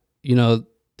thought,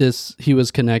 he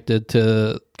was connected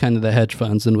to kind of the hedge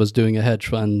funds and was doing a hedge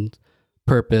fund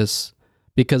purpose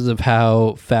because of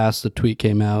how fast the tweet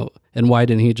came out. And why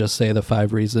didn't he just say the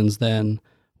 5 reasons then?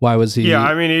 Why was he... Yeah,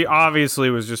 I mean, he obviously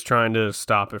was just trying to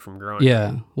stop it from growing.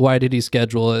 Yeah, why did he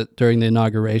schedule it during the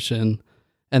inauguration?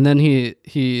 And then he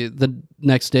the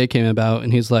next day came about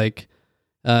and he's like,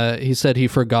 he said he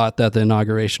forgot that the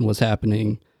inauguration was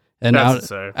happening. And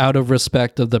out of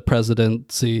respect of the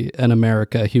presidency and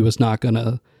America, he was not going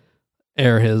to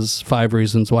air his 5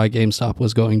 reasons why GameStop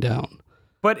was going down.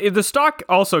 But the stock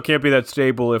also can't be that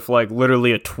stable if like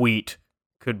literally a tweet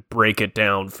could break it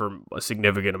down for a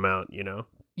significant amount,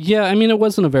 Yeah, I mean, it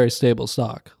wasn't a very stable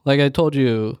stock. Like I told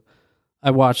you,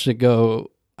 I watched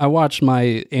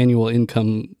my annual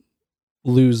income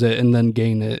lose it and then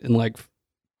gain it in like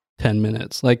 10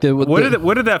 minutes. Like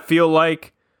what did that feel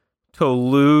like to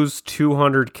lose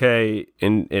 $200K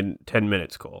in 10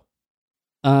 minutes, Cole?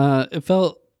 It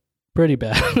felt pretty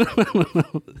bad.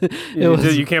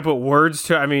 You can't put words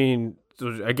to. I mean,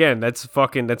 again, that's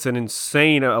an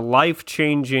insane,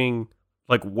 life-changing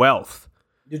like wealth.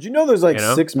 Did you know there's like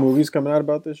 6 movies coming out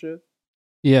about this shit?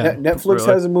 Yeah. Netflix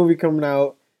really? has a movie coming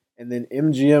out, and then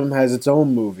MGM has its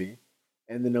own movie,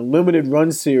 and then a limited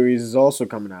run series is also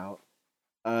coming out,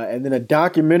 and then a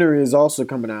documentary is also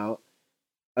coming out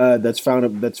that's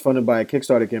funded by a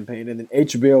Kickstarter campaign, and then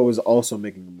HBO is also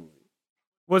making a movie.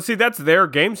 Well, see, that's their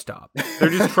GameStop. They're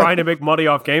just trying to make money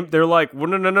off game. They're like, well,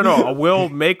 no. We'll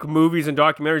make movies and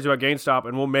documentaries about GameStop,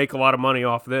 and we'll make a lot of money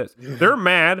off this. They're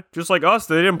mad, just like us.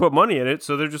 They didn't put money in it,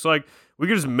 so they're just like, we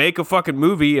could just make a fucking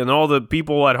movie, and all the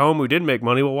people at home who didn't make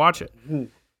money will watch it.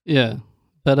 Yeah,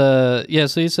 but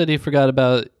so he said he forgot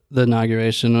about the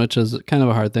inauguration, which is kind of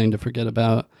a hard thing to forget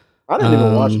about. I didn't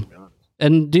even watch it, to be honest.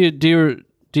 And do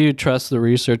you trust the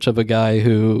research of a guy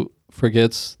who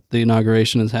forgets the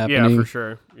inauguration is happening? Yeah, for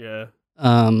sure. Yeah.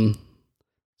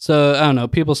 So I don't know.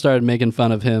 People started making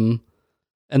fun of him,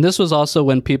 and this was also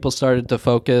when people started to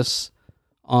focus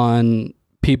on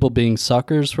people being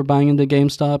suckers for buying into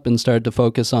GameStop and started to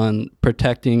focus on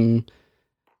protecting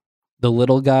the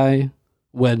little guy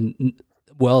when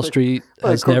Wall Street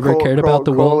has never cared about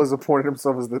the Cole world. has appointed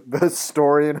himself as the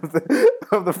historian of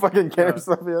the fucking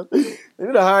GameStop. Yeah. They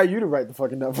need to hire you to write the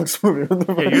fucking Netflix movie.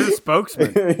 Yeah, you're the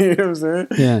spokesman. You know what I'm saying?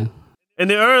 Yeah. In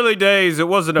the early days, it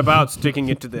wasn't about sticking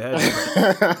it to the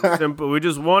head. Simple. We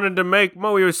just wanted to make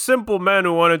money. We were simple men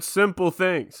who wanted simple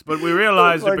things, but we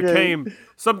realized it became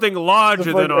something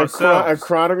larger than ourselves. A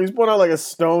chronicle. He's put out like a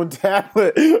stone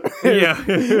tablet. Yeah.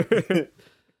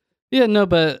 Yeah. No,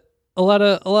 but a lot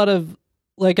of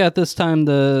like at this time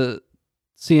the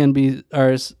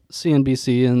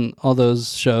CNBC and all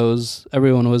those shows,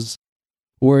 everyone was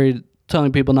worried,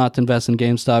 telling people not to invest in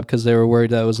GameStop because they were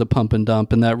worried that it was a pump and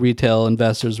dump and that retail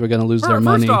investors were going to lose their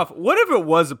money. First off, what if it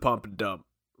was a pump and dump?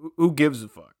 Who gives a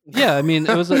fuck? Yeah, I mean,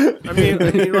 it was. I mean,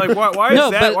 like, why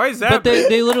is that? Why is that? But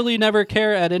they literally never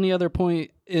care at any other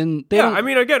point in. I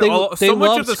mean, again, so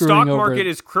much of the stock market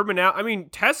is criminal. I mean,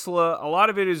 Tesla, a lot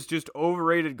of it is just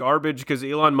overrated garbage because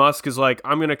Elon Musk is like,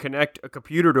 I'm going to connect a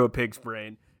computer to a pig's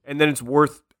brain, and then it's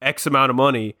worth X amount of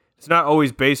money. It's not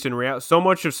always based in reality. So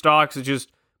much of stocks is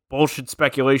just bullshit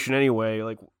speculation anyway.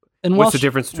 Like, and what's the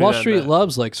difference between Wall that Street and that?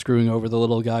 loves like screwing over the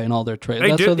little guy in all their trades.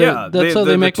 That's how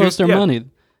they make most of their money.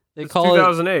 They It's call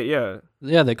 2008, yeah.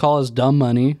 Yeah, they call us dumb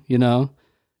money, you know.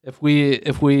 If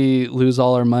we lose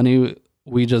all our money,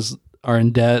 we just are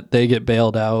in debt. They get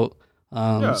bailed out.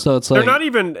 So it's like they're not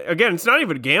even, again, it's not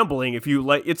even gambling if you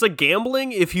like, it's like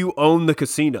gambling if you own the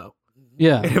casino.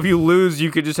 Yeah. And if you lose,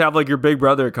 you could just have like your big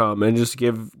brother come and just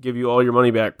give you all your money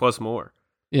back plus more.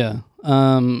 Yeah.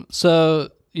 So,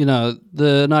 you know,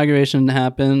 the inauguration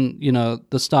happened, you know,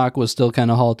 the stock was still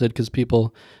kind of halted because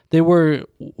they were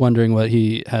wondering what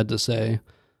he had to say.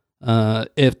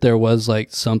 If there was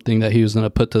like something that he was going to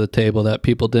put to the table that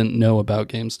people didn't know about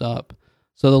GameStop.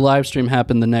 So the live stream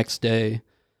happened the next day,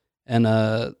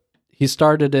 and he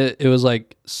started it. It was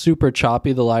like super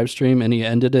choppy, the live stream, and he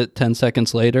ended it 10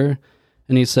 seconds later.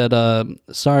 And he said,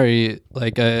 sorry,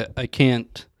 like I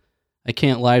can't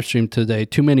live stream today.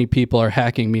 Too many people are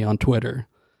hacking me on Twitter.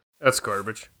 That's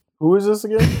garbage. Who is this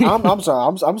again? I'm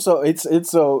sorry. I'm so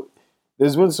it's so.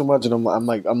 There's been so much, and I'm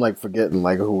like forgetting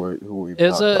like who we.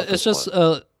 It's just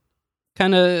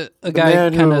kind of a guy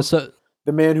kind of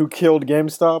the man who killed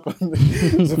GameStop.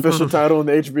 His official title in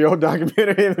the HBO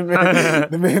documentary.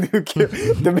 The man who killed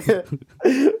the man.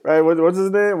 Right? What's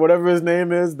his name? Whatever his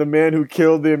name is, the man who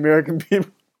killed the American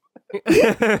people.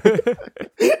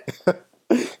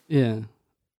 Yeah,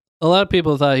 a lot of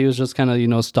people thought he was just kind of, you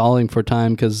know, stalling for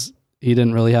time because he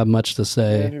didn't really have much to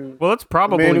say. Well, that's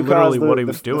probably literally what he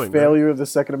was doing. The failure of the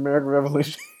Second American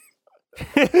Revolution.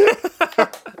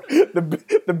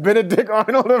 the Benedict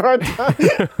Arnold of our time.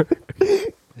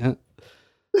 Yeah.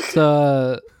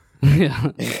 So,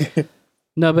 yeah.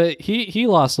 No, but he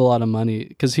lost a lot of money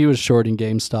because he was shorting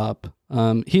GameStop.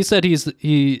 He said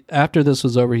after this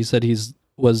was over, he said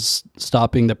was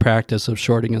stopping the practice of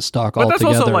shorting his stock altogether. But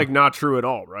that's also like not true at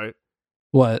all, right?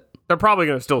 What? They're probably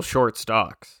going to still short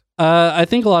stocks. I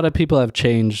think a lot of people have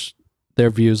changed their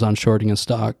views on shorting a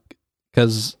stock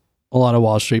because a lot of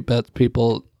Wall Street bets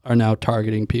people are now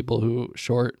targeting people who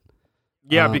short.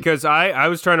 Yeah, because I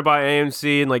was trying to buy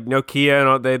AMC and like Nokia and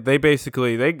all, they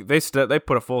basically they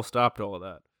put a full stop to all of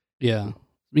that. Yeah.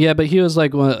 Yeah, but he was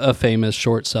like a famous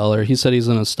short seller. He said he's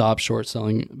going to stop short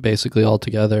selling basically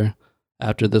altogether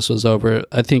after this was over.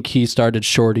 I think he started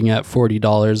shorting at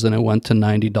 $40 and it went to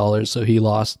 $90, so he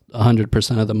lost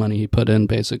 100% of the money he put in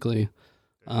basically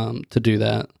to do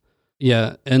that.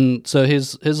 Yeah, and so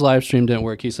his live stream didn't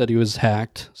work. He said he was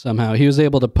hacked somehow. He was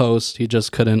able to post, he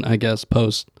just couldn't, I guess,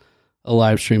 post a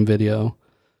live stream video.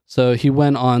 So he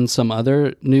went on some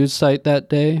other news site that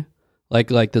day,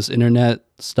 like this internet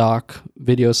stock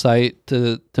video site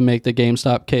to make the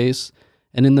GameStop case.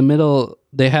 And in the middle,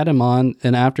 they had him on,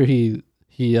 and after he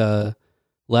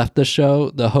left the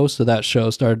show, the host of that show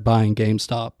started buying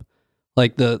GameStop,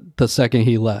 like the second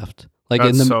he left. Like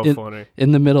that's funny.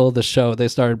 In the middle of the show, they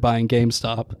started buying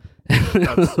GameStop.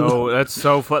 That's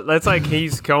so fun. That's like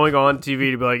he's going on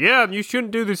TV to be like, yeah, you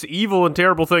shouldn't do this evil and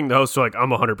terrible thing. The hosts are like, I'm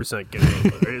 100% getting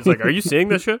it. It's like, are you seeing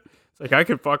this shit? It's like, I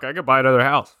could buy another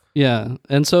house. Yeah,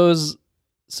 and so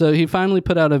he finally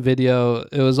put out a video.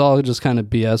 It was all just kind of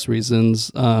BS reasons.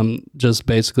 Just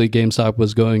basically GameStop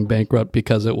was going bankrupt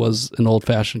because it was an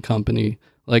old-fashioned company.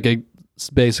 Like it's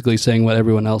basically saying what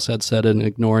everyone else had said and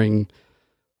ignoring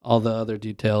all the other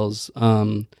details.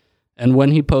 And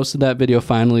when he posted that video,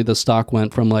 finally the stock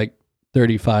went from like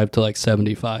 35 to like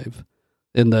 75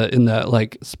 in that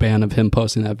like span of him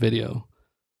posting that video.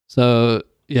 So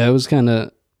yeah, it was kind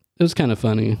of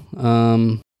funny.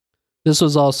 This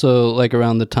was also like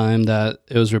around the time that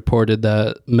it was reported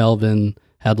that Melvin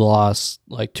had lost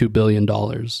like $2 billion,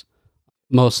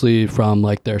 mostly from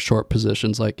like their short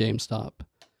positions like GameStop.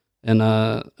 And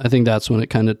I think that's when it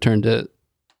kind of turned it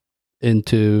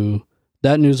into,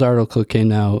 that news article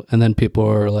came out, and then people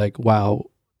were like, wow,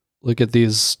 look at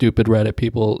these stupid Reddit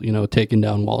people, you know, taking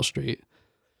down Wall Street.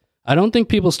 I don't think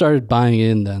people started buying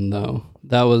in then, though.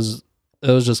 It was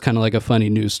just kind of like a funny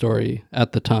news story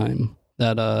at the time.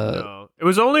 That No. It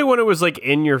was only when it was like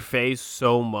in your face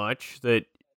so much that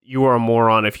you were a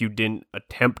moron if you didn't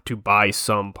attempt to buy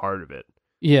some part of it.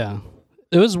 Yeah.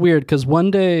 It was weird because one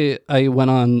day I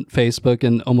went on Facebook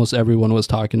and almost everyone was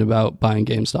talking about buying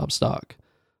GameStop stock.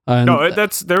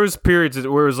 There was periods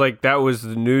where it was like that was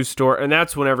the news story, and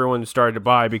that's when everyone started to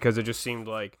buy because it just seemed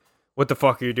like, what the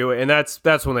fuck are you doing? And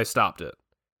that's when they stopped it.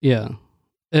 Yeah.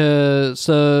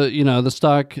 So, you know, the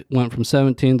stock went from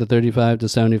 17 to 35 to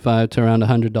 75 to around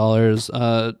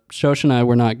 $100. Shosh and I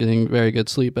were not getting very good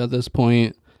sleep at this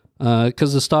point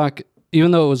because the stock,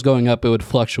 even though it was going up, it would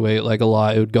fluctuate like a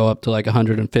lot. It would go up to like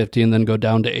 150 and then go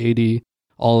down to 80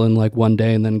 all in like one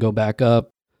day and then go back up.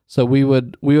 So we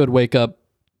would wake up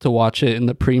to watch it in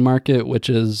the pre-market, which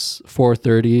is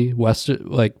 4:30 West,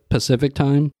 like Pacific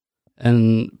time.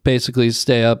 and basically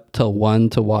stay up till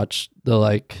 1 to watch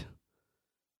the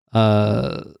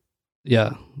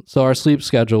yeah. So our sleep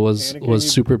schedule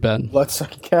was super bad.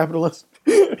 Bloodsucking capitalist.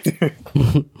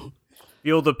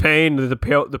 Feel the pain that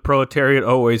the proletariat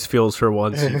always feels for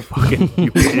once. You fucking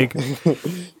you pig.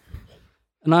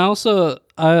 And I also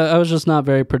I was just not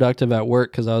very productive at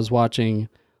work because I was watching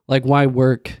why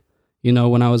work,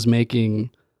 when I was making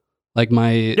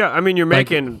my you're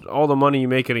making all the money you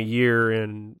make in a year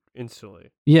and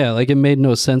instantly. Yeah, it made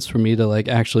no sense for me to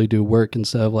actually do work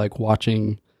instead of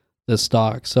watching the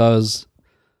stock. So I was,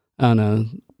 I don't know,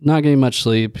 not getting much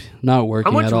sleep, not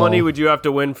working at all. How much money would you have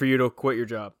to win for you to quit your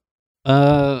job?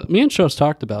 Me and Shows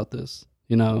talked about this,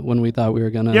 when we thought we were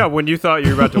gonna. Yeah, when you thought you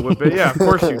were about to whip it. Yeah, of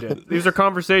course you did. These are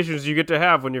conversations you get to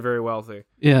have when you're very wealthy.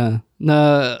 Yeah,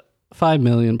 no, $5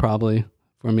 million probably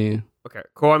for me. Okay,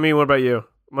 cool. I mean, what about you?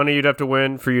 Money you'd have to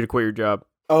win for you to quit your job?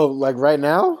 Oh, right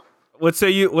now? Let's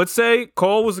say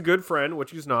Cole was a good friend, which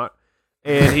he's not,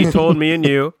 and he told me and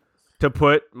you to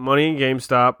put money in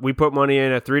GameStop. We put money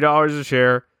in at $3 a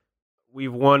share.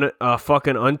 We've won a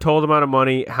fucking untold amount of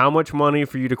money. How much money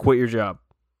for you to quit your job?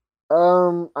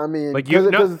 I mean,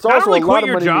 because it's not also only a lot quit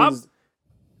of your money.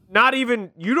 job.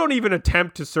 You don't even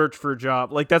attempt to search for a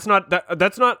job. That's not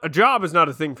a job is not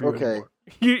a thing for you anymore.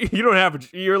 You don't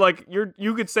have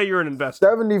you could say you're an investor.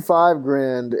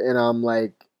 $75,000 and I'm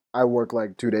I work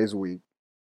 2 days a week.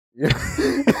 You know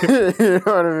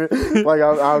what I mean?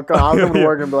 I'll come to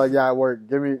work and be like, yeah, I work.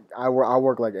 I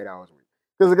work 8 hours a week.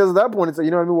 Because at that point, it's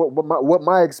you know what I mean. What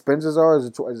my expenses are as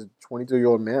a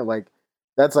 22-year-old man,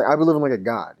 that's I'd be living like a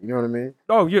god. You know what I mean?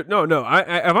 Oh, no.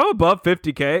 If I'm above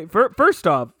 50K, first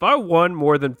off, if I won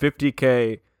more than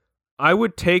 50K, I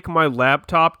would take my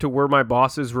laptop to where my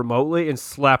boss is remotely and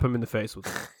slap him in the face with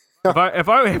it. If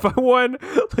I won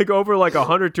over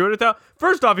 100, 200,000,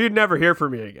 first off, you'd never hear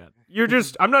from me again. You're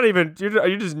just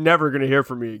never gonna hear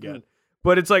from me again.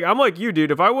 But it's I'm like you,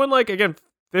 dude. If I won again,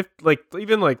 50,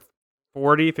 even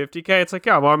 40, 50K, it's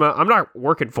yeah, well, I'm not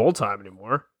working full time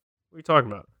anymore. What are you talking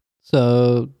about?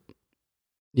 So,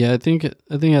 yeah, I think at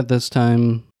this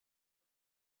time,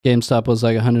 GameStop was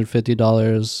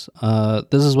 $150.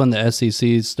 This is when the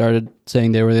SEC started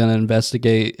saying they were going to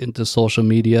investigate into social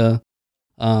media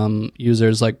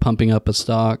users pumping up a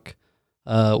stock.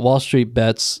 Wall Street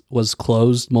Bets was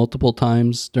closed multiple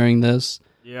times during this.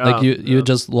 Yeah, you would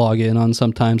just log in on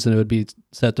sometimes and it would be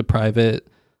set to private.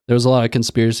 There was a lot of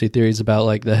conspiracy theories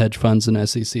about the hedge funds and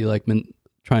SEC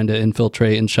trying to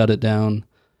infiltrate and shut it down.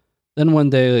 Then one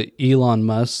day Elon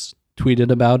Musk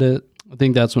tweeted about it. I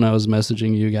think that's when I was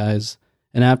messaging you guys.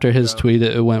 And after his tweet,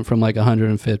 it went from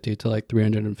 $150 to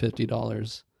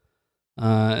 $350.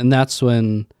 And that's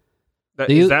when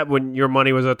is that when your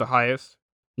money was at the highest?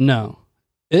 No,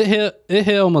 it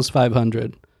hit almost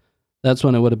 500. That's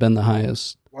when it would have been the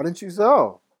highest. Why didn't you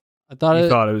sell? I thought it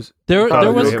was there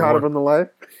was caught up in the life.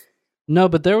 No,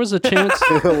 but there was a chance.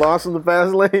 Lost in the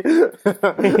fast lane.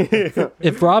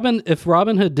 If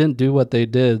Robinhood didn't do what they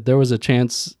did, there was a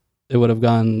chance it would have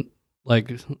gone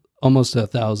almost to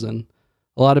 1,000.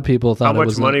 A lot of people thought. How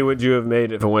much money would you have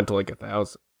made if it went to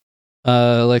 1,000?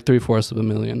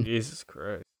 $750,000. Jesus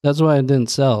Christ. That's why I didn't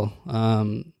sell.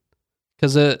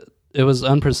 Because it was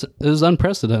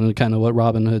unprecedented, kind of what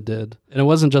Robinhood did, and it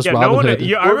wasn't just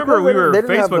Robinhood. I remember we were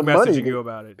Facebook messaging you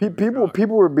about it.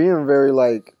 People were being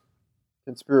very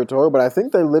conspiratorial, but I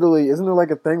think they literally isn't there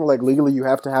a thing where legally you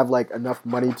have to have enough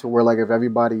money to where if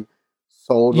everybody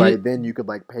sold then you could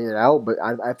pay it out. But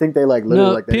I think they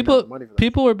literally they didn't have money for that.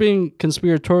 People were being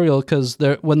conspiratorial because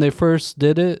when they first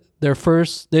did it,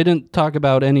 they didn't talk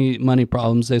about any money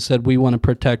problems. They said we want to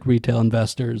protect retail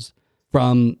investors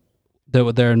from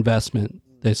their investment.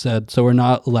 They said so we're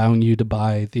not allowing you to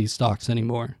buy these stocks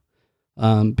anymore,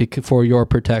 for your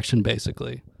protection,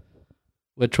 basically,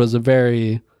 which was a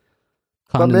very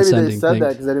condescending but maybe they said thing. That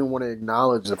because they didn't want to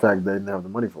acknowledge the fact they didn't have the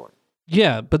money for it.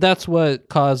 Yeah, but that's what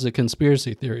caused the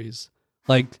conspiracy theories.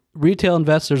 Retail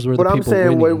investors were the people winning. But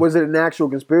I'm saying, was it an actual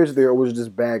conspiracy theory or was it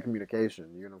just bad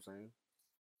communication? You know what I'm saying?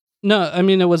 No, I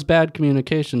mean, it was bad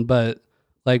communication, but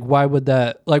why would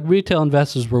that, retail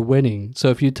investors were winning.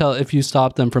 So if you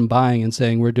stop them from buying and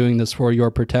saying, we're doing this for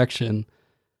your protection,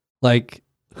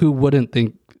 who wouldn't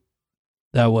think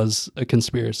that was a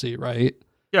conspiracy, right?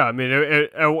 Yeah, I mean,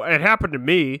 it happened to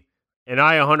me, and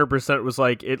I 100% was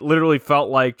it literally felt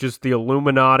like just the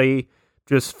Illuminati,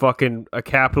 just fucking a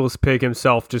capitalist pig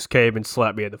himself just came and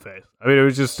slapped me in the face. I mean, it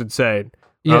was just insane.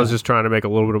 Yeah. I was just trying to make a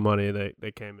little bit of money, and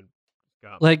they came and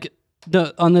got me.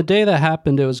 On the day that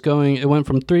happened, it went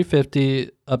from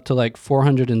 350 up to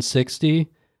 460,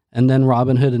 and then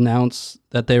Robinhood announced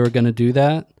that they were going to do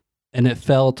that, and it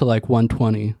fell to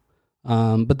 120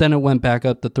 But then it went back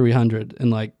up to 300 in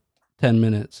like 10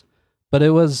 minutes. But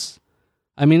it was,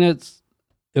 I mean, it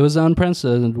was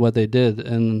unprecedented what they did,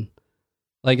 and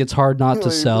like it's hard not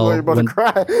to sell. You're about to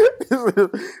cry.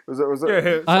 It was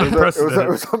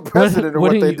unprecedented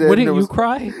what they did. Wouldn't you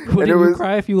cry? Wouldn't you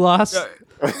cry if you lost?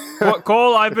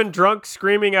 Cole, I've been drunk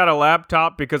screaming at a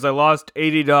laptop because I lost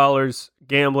 $80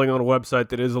 gambling on a website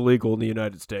that is illegal in the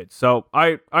United States. So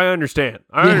I understand.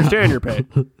 I understand your pain.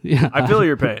 Yeah, I feel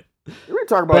your pain. We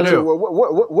talk about too.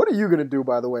 What are you gonna do,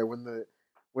 by the way, when the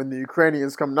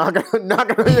Ukrainians come knocking on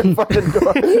your fucking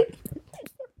door?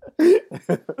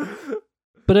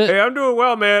 Hey, I'm doing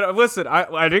well, man. Listen,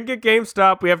 I didn't get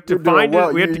GameStop. We have to find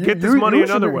it. We have to get this money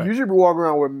another way. You should be walking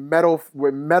around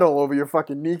with metal over your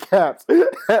fucking kneecaps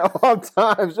at all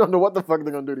times. You don't know what the fuck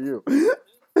they're gonna do to you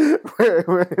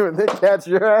when they catch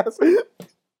your ass.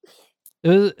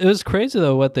 It was crazy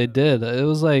though what they did. It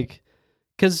was like,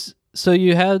 because so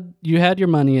you had your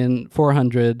money in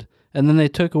 400, and then they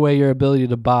took away your ability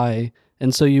to buy,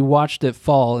 and so you watched it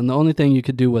fall, and the only thing you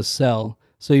could do was sell.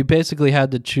 So you basically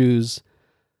had to choose.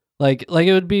 Like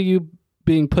it would be you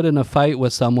being put in a fight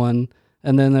with someone,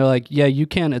 and then they're like, yeah, you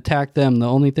can't attack them. The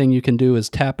only thing you can do is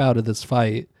tap out of this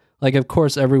fight. Like, of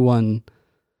course, everyone,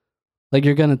 like,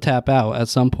 you're going to tap out at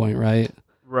some point, right?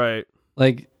 Right.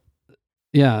 Like,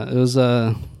 yeah, it was,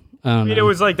 I don't know. It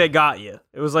was like they got you.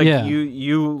 It was like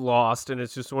you lost, and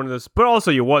it's just one of those. But also,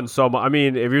 you won so much. I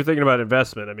mean, if you're thinking about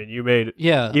investment, I mean, you made.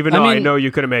 Yeah. Even though I know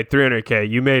you could have made $300K,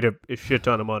 you made a shit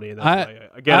ton of money, and that's why.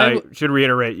 I should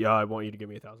reiterate. Yeah, I want you to give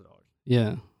me $1,000.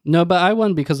 Yeah. No, but I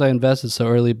won because I invested so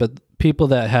early. But people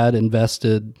that had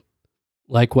invested,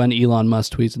 like when Elon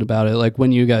Musk tweeted about it, like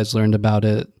when you guys learned about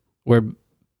it, were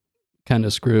kind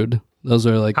of screwed. Those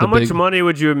are like how much money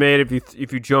would you have made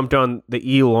if you jumped on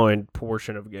the Elon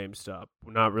portion of GameStop?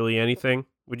 Not really anything.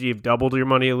 Would you have doubled your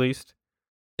money at least?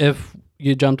 If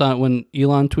you jumped on it when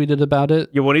Elon tweeted about it?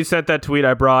 Yeah, when he sent that tweet,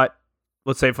 I brought,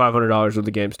 let's say, $500 with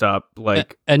the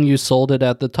GameStop. And you sold it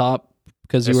at the top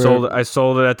because I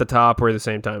sold it at the top or at the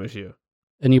same time as you.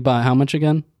 And you bought how much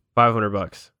again?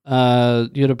 $500.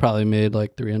 You'd have probably made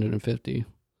like 350.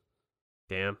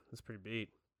 Damn, that's pretty beat.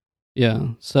 Yeah.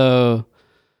 So.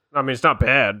 I mean, it's not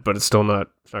bad, but it's still not.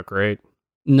 It's not great.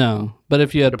 No, but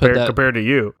if you had put that compared to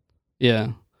you, yeah.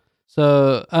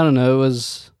 So I don't know.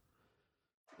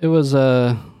 It was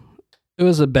a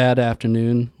bad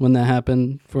afternoon when that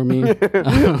happened for me.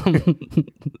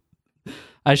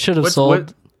 I should have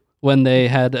sold when they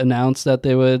had announced that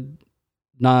they would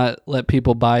not let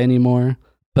people buy anymore.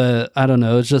 But I don't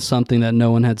know. It's just something that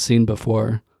no one had seen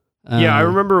before. Yeah, I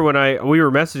remember when we were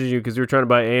messaging you because we were trying to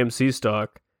buy AMC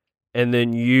stock. And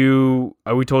then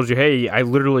we told you, hey, I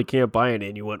literally can't buy it.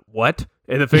 And you went, what?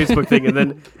 In the Facebook thing.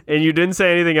 And you didn't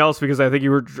say anything else because I think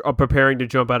you were preparing to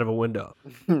jump out of a window.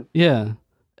 Yeah.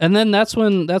 And then that's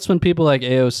when people like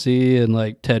AOC and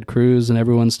like Ted Cruz and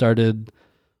everyone started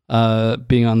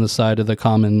being on the side of the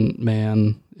common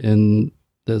man in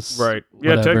this. Right.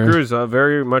 Yeah, whatever. Ted Cruz,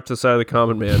 very much the side of the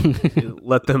common man.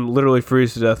 Let them literally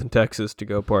freeze to death in Texas to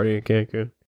go party in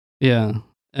Cancun. Yeah.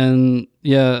 And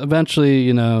yeah, eventually,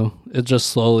 it just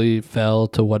slowly fell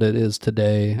to what it is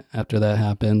today after that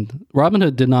happened.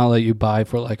 Robinhood did not let you buy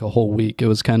for like a whole week. It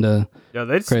was kind of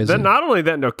crazy. Then not only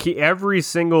that, every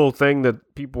single thing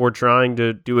that people were trying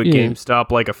to do a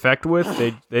GameStop like effect with,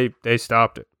 they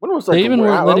stopped it. What was like?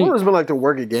 What has been like to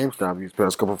work at GameStop these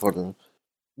past couple fucking.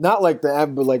 Not like the app,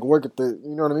 but like work at the,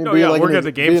 you know what I mean? No, yeah, work at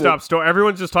the GameStop store.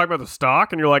 Everyone's just talking about the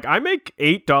stock, and you're like, I make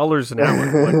 $8 an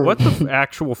hour. Like, what the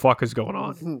actual fuck is going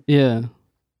on? Yeah.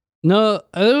 No,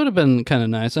 it would have been kind of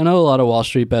nice. I know a lot of Wall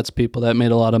Street Bets people that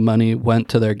made a lot of money went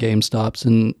to their GameStops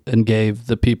and gave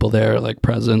the people there like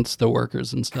presents, the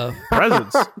workers and stuff.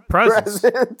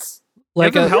 Presents.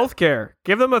 Like give them healthcare.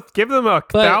 Give them a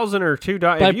 $1,000 or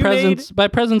 $2. By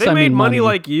presents, they I made mean money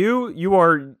like you. You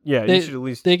are you should at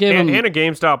least. They gave and a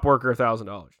GameStop worker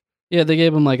 $1,000. Yeah, they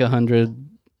gave them like 100,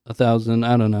 1,000.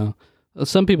 I don't know.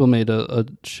 Some people made a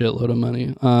shitload of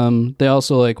money. They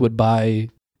also like would buy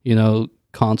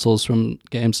consoles from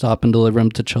GameStop and deliver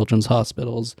them to children's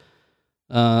hospitals.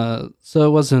 So it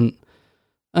wasn't.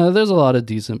 There's a lot of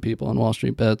decent people on Wall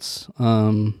Street Bets.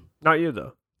 Not you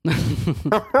though.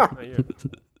 Not you.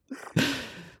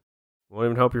 Won't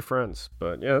even help your friends,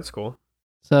 but yeah, that's cool.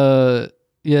 So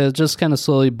yeah, it just kind of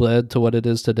slowly bled to what it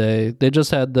is today. They just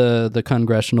had the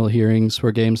congressional hearings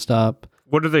for GameStop.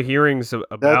 What are the hearings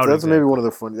about? That's maybe one of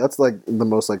the funny. That's like the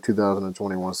most like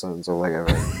 2021 sentence of like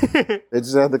ever. They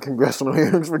just had the congressional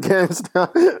hearings for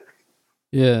GameStop.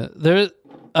 Yeah,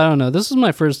 I don't know. This is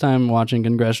my first time watching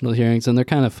congressional hearings, and they're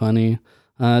kind of funny.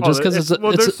 Just because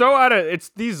they're so out of.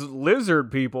 It's these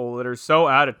lizard people that are so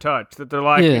out of touch that they're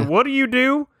like, Yeah. "What do you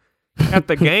do at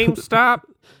the GameStop?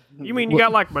 You mean you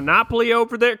got like Monopoly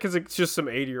over there? Because it's just some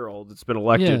 80-year-old that's been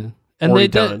elected." Yeah, and 40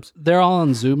 times. they're all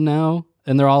on Zoom now,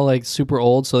 and they're all like super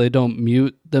old, so they don't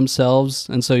mute themselves,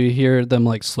 and so you hear them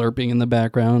like slurping in the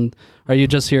background, or you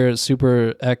just hear a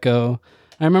super echo.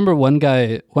 I remember one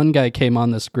guy came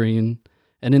on the screen,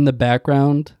 and in the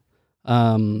background,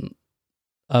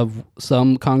 of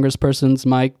some congressperson's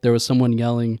mic, there was someone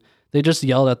yelling. They just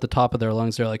yelled at the top of their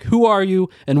lungs. They're like, "Who are you,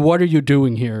 and what are you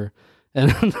doing here?"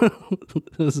 And I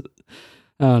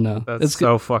don't know. That's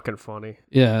so fucking funny.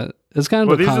 Yeah, it's kind of.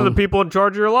 Well, these are the people in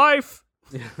charge of your life.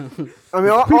 I mean,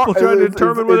 People trying to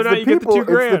determine whether or not you get the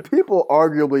 $2,000. It's the people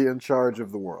arguably in charge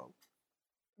of the world.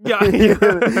 Yeah, is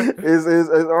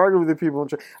arguably the people in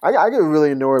charge. I get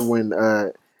really annoyed when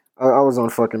I was on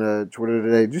fucking Twitter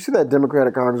today. Did you see that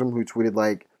Democratic congresswoman who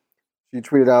tweeted she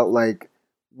tweeted out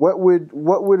what would a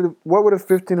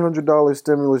 $1,500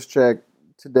 stimulus check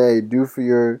today do for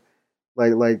your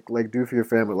do for your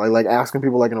family, like asking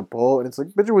people in a poll, and it's like,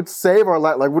 bitch, it would save our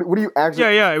life. Like, what do you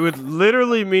actually? Yeah, it would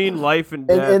literally mean life and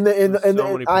death. And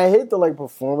I hate the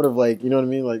performative, you know what I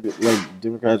mean? Like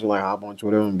Democrats will hop on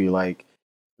Twitter and be like,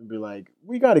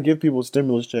 we got to give people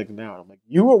stimulus checks now. And I'm like,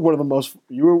 you were one of the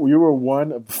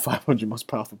 500 most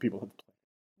powerful people on the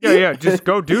planet. Yeah, just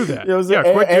go do that. You know what I'm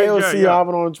saying? AOC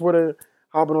hopping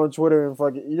on Twitter and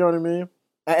fucking, you know what I mean?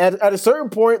 At a certain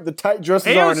point, the tight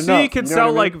dresses aren't enough. AOC can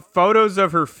sell photos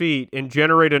of her feet and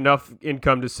generate enough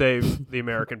income to save the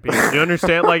American people. Do you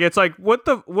understand? It's like, what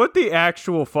the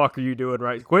actual fuck are you doing,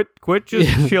 right? Quit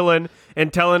just chilling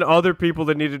and telling other people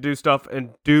that need to do stuff and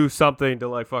do something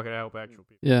to fucking help actual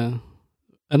people. Yeah.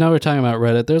 I know we're talking about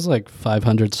Reddit. There's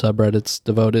 500 subreddits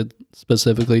devoted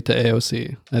specifically to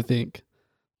AOC, I think.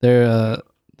 You're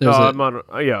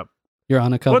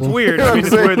on a couple. What's weird? I mean,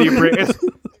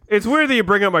 it's weird that you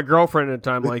bring up my girlfriend at a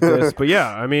time like this, but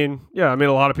I mean, a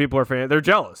lot of people are fans. They're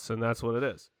jealous, and that's what it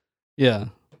is. Yeah.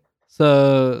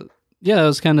 So, it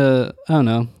was kind of, I don't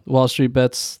know, Wall Street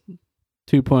Bets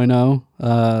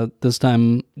 2.0. This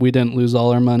time, we didn't lose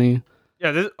all our money.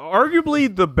 Yeah, this is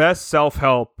arguably the best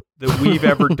self-help that we've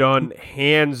ever done,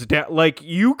 hands down.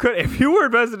 You could, if you were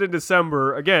invested in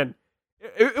December, again,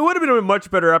 it would have been a much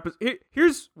better episode.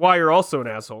 Here's why you're also an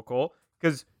asshole, Cole,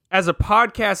 because as a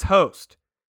podcast host,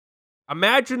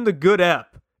 imagine the good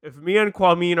ep if me and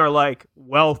Kwame are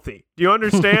wealthy. Do you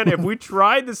understand? If we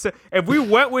tried this, if we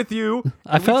went with you,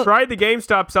 we tried the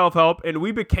GameStop self-help and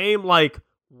we became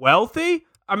wealthy,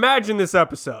 imagine this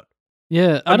episode.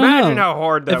 Yeah, I don't know. Imagine how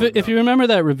hard that would If you remember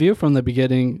that review from the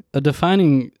beginning, a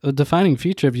defining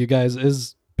feature of you guys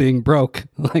is being broke,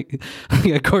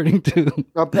 according to.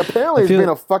 Apparently, he's being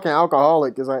a fucking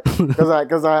alcoholic because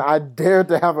I dared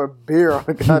to have a beer on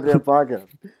a goddamn podcast.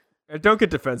 Don't get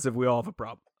defensive. We all have a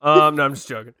problem. No, I'm just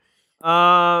joking.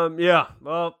 Yeah.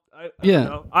 Well, I don't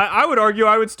know. I would argue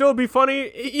I would still be funny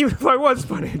even if I was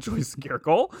financially secure,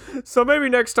 Cole. So maybe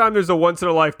next time there's a once in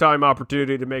a lifetime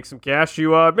opportunity to make some cash,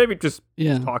 you maybe just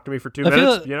talk to me for 2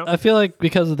 minutes. I feel like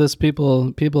because of this,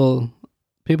 people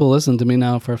listen to me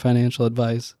now for financial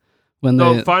advice.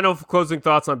 Final closing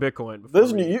thoughts on Bitcoin.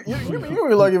 Listen, you'd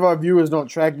be lucky if our viewers don't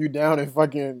track you down and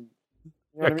fucking.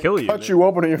 Kill you. Cut you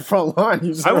open on your front line.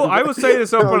 I will say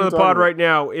this open on the pod right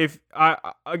now. If I'll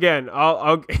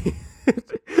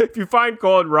if you find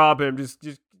Cole and rob him, just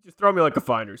throw me a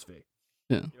finder's fee.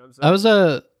 Yeah, you know what I'm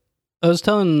saying? I was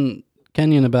telling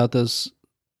Kenyon about this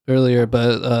earlier,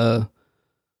 but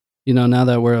now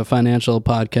that we're a financial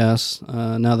podcast,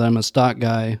 now that I'm a stock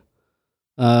guy,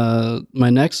 my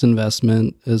next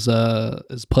investment is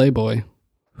Playboy.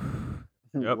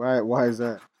 Yep. Why is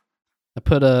that? I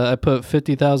put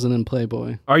 50,000 in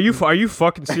Playboy. Are you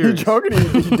fucking serious? Are you joking?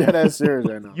 Or you dead ass serious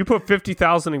right now? You put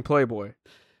 50,000 in Playboy.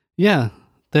 Yeah,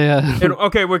 they.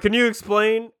 Okay, well, can you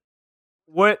explain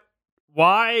why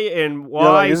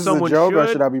someone is this a joke, should? Or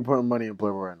should I be putting money in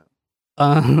Playboy right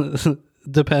now?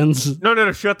 Depends.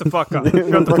 No, shut the fuck up.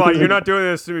 Shut the fuck. You're not doing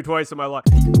this to me twice in my life.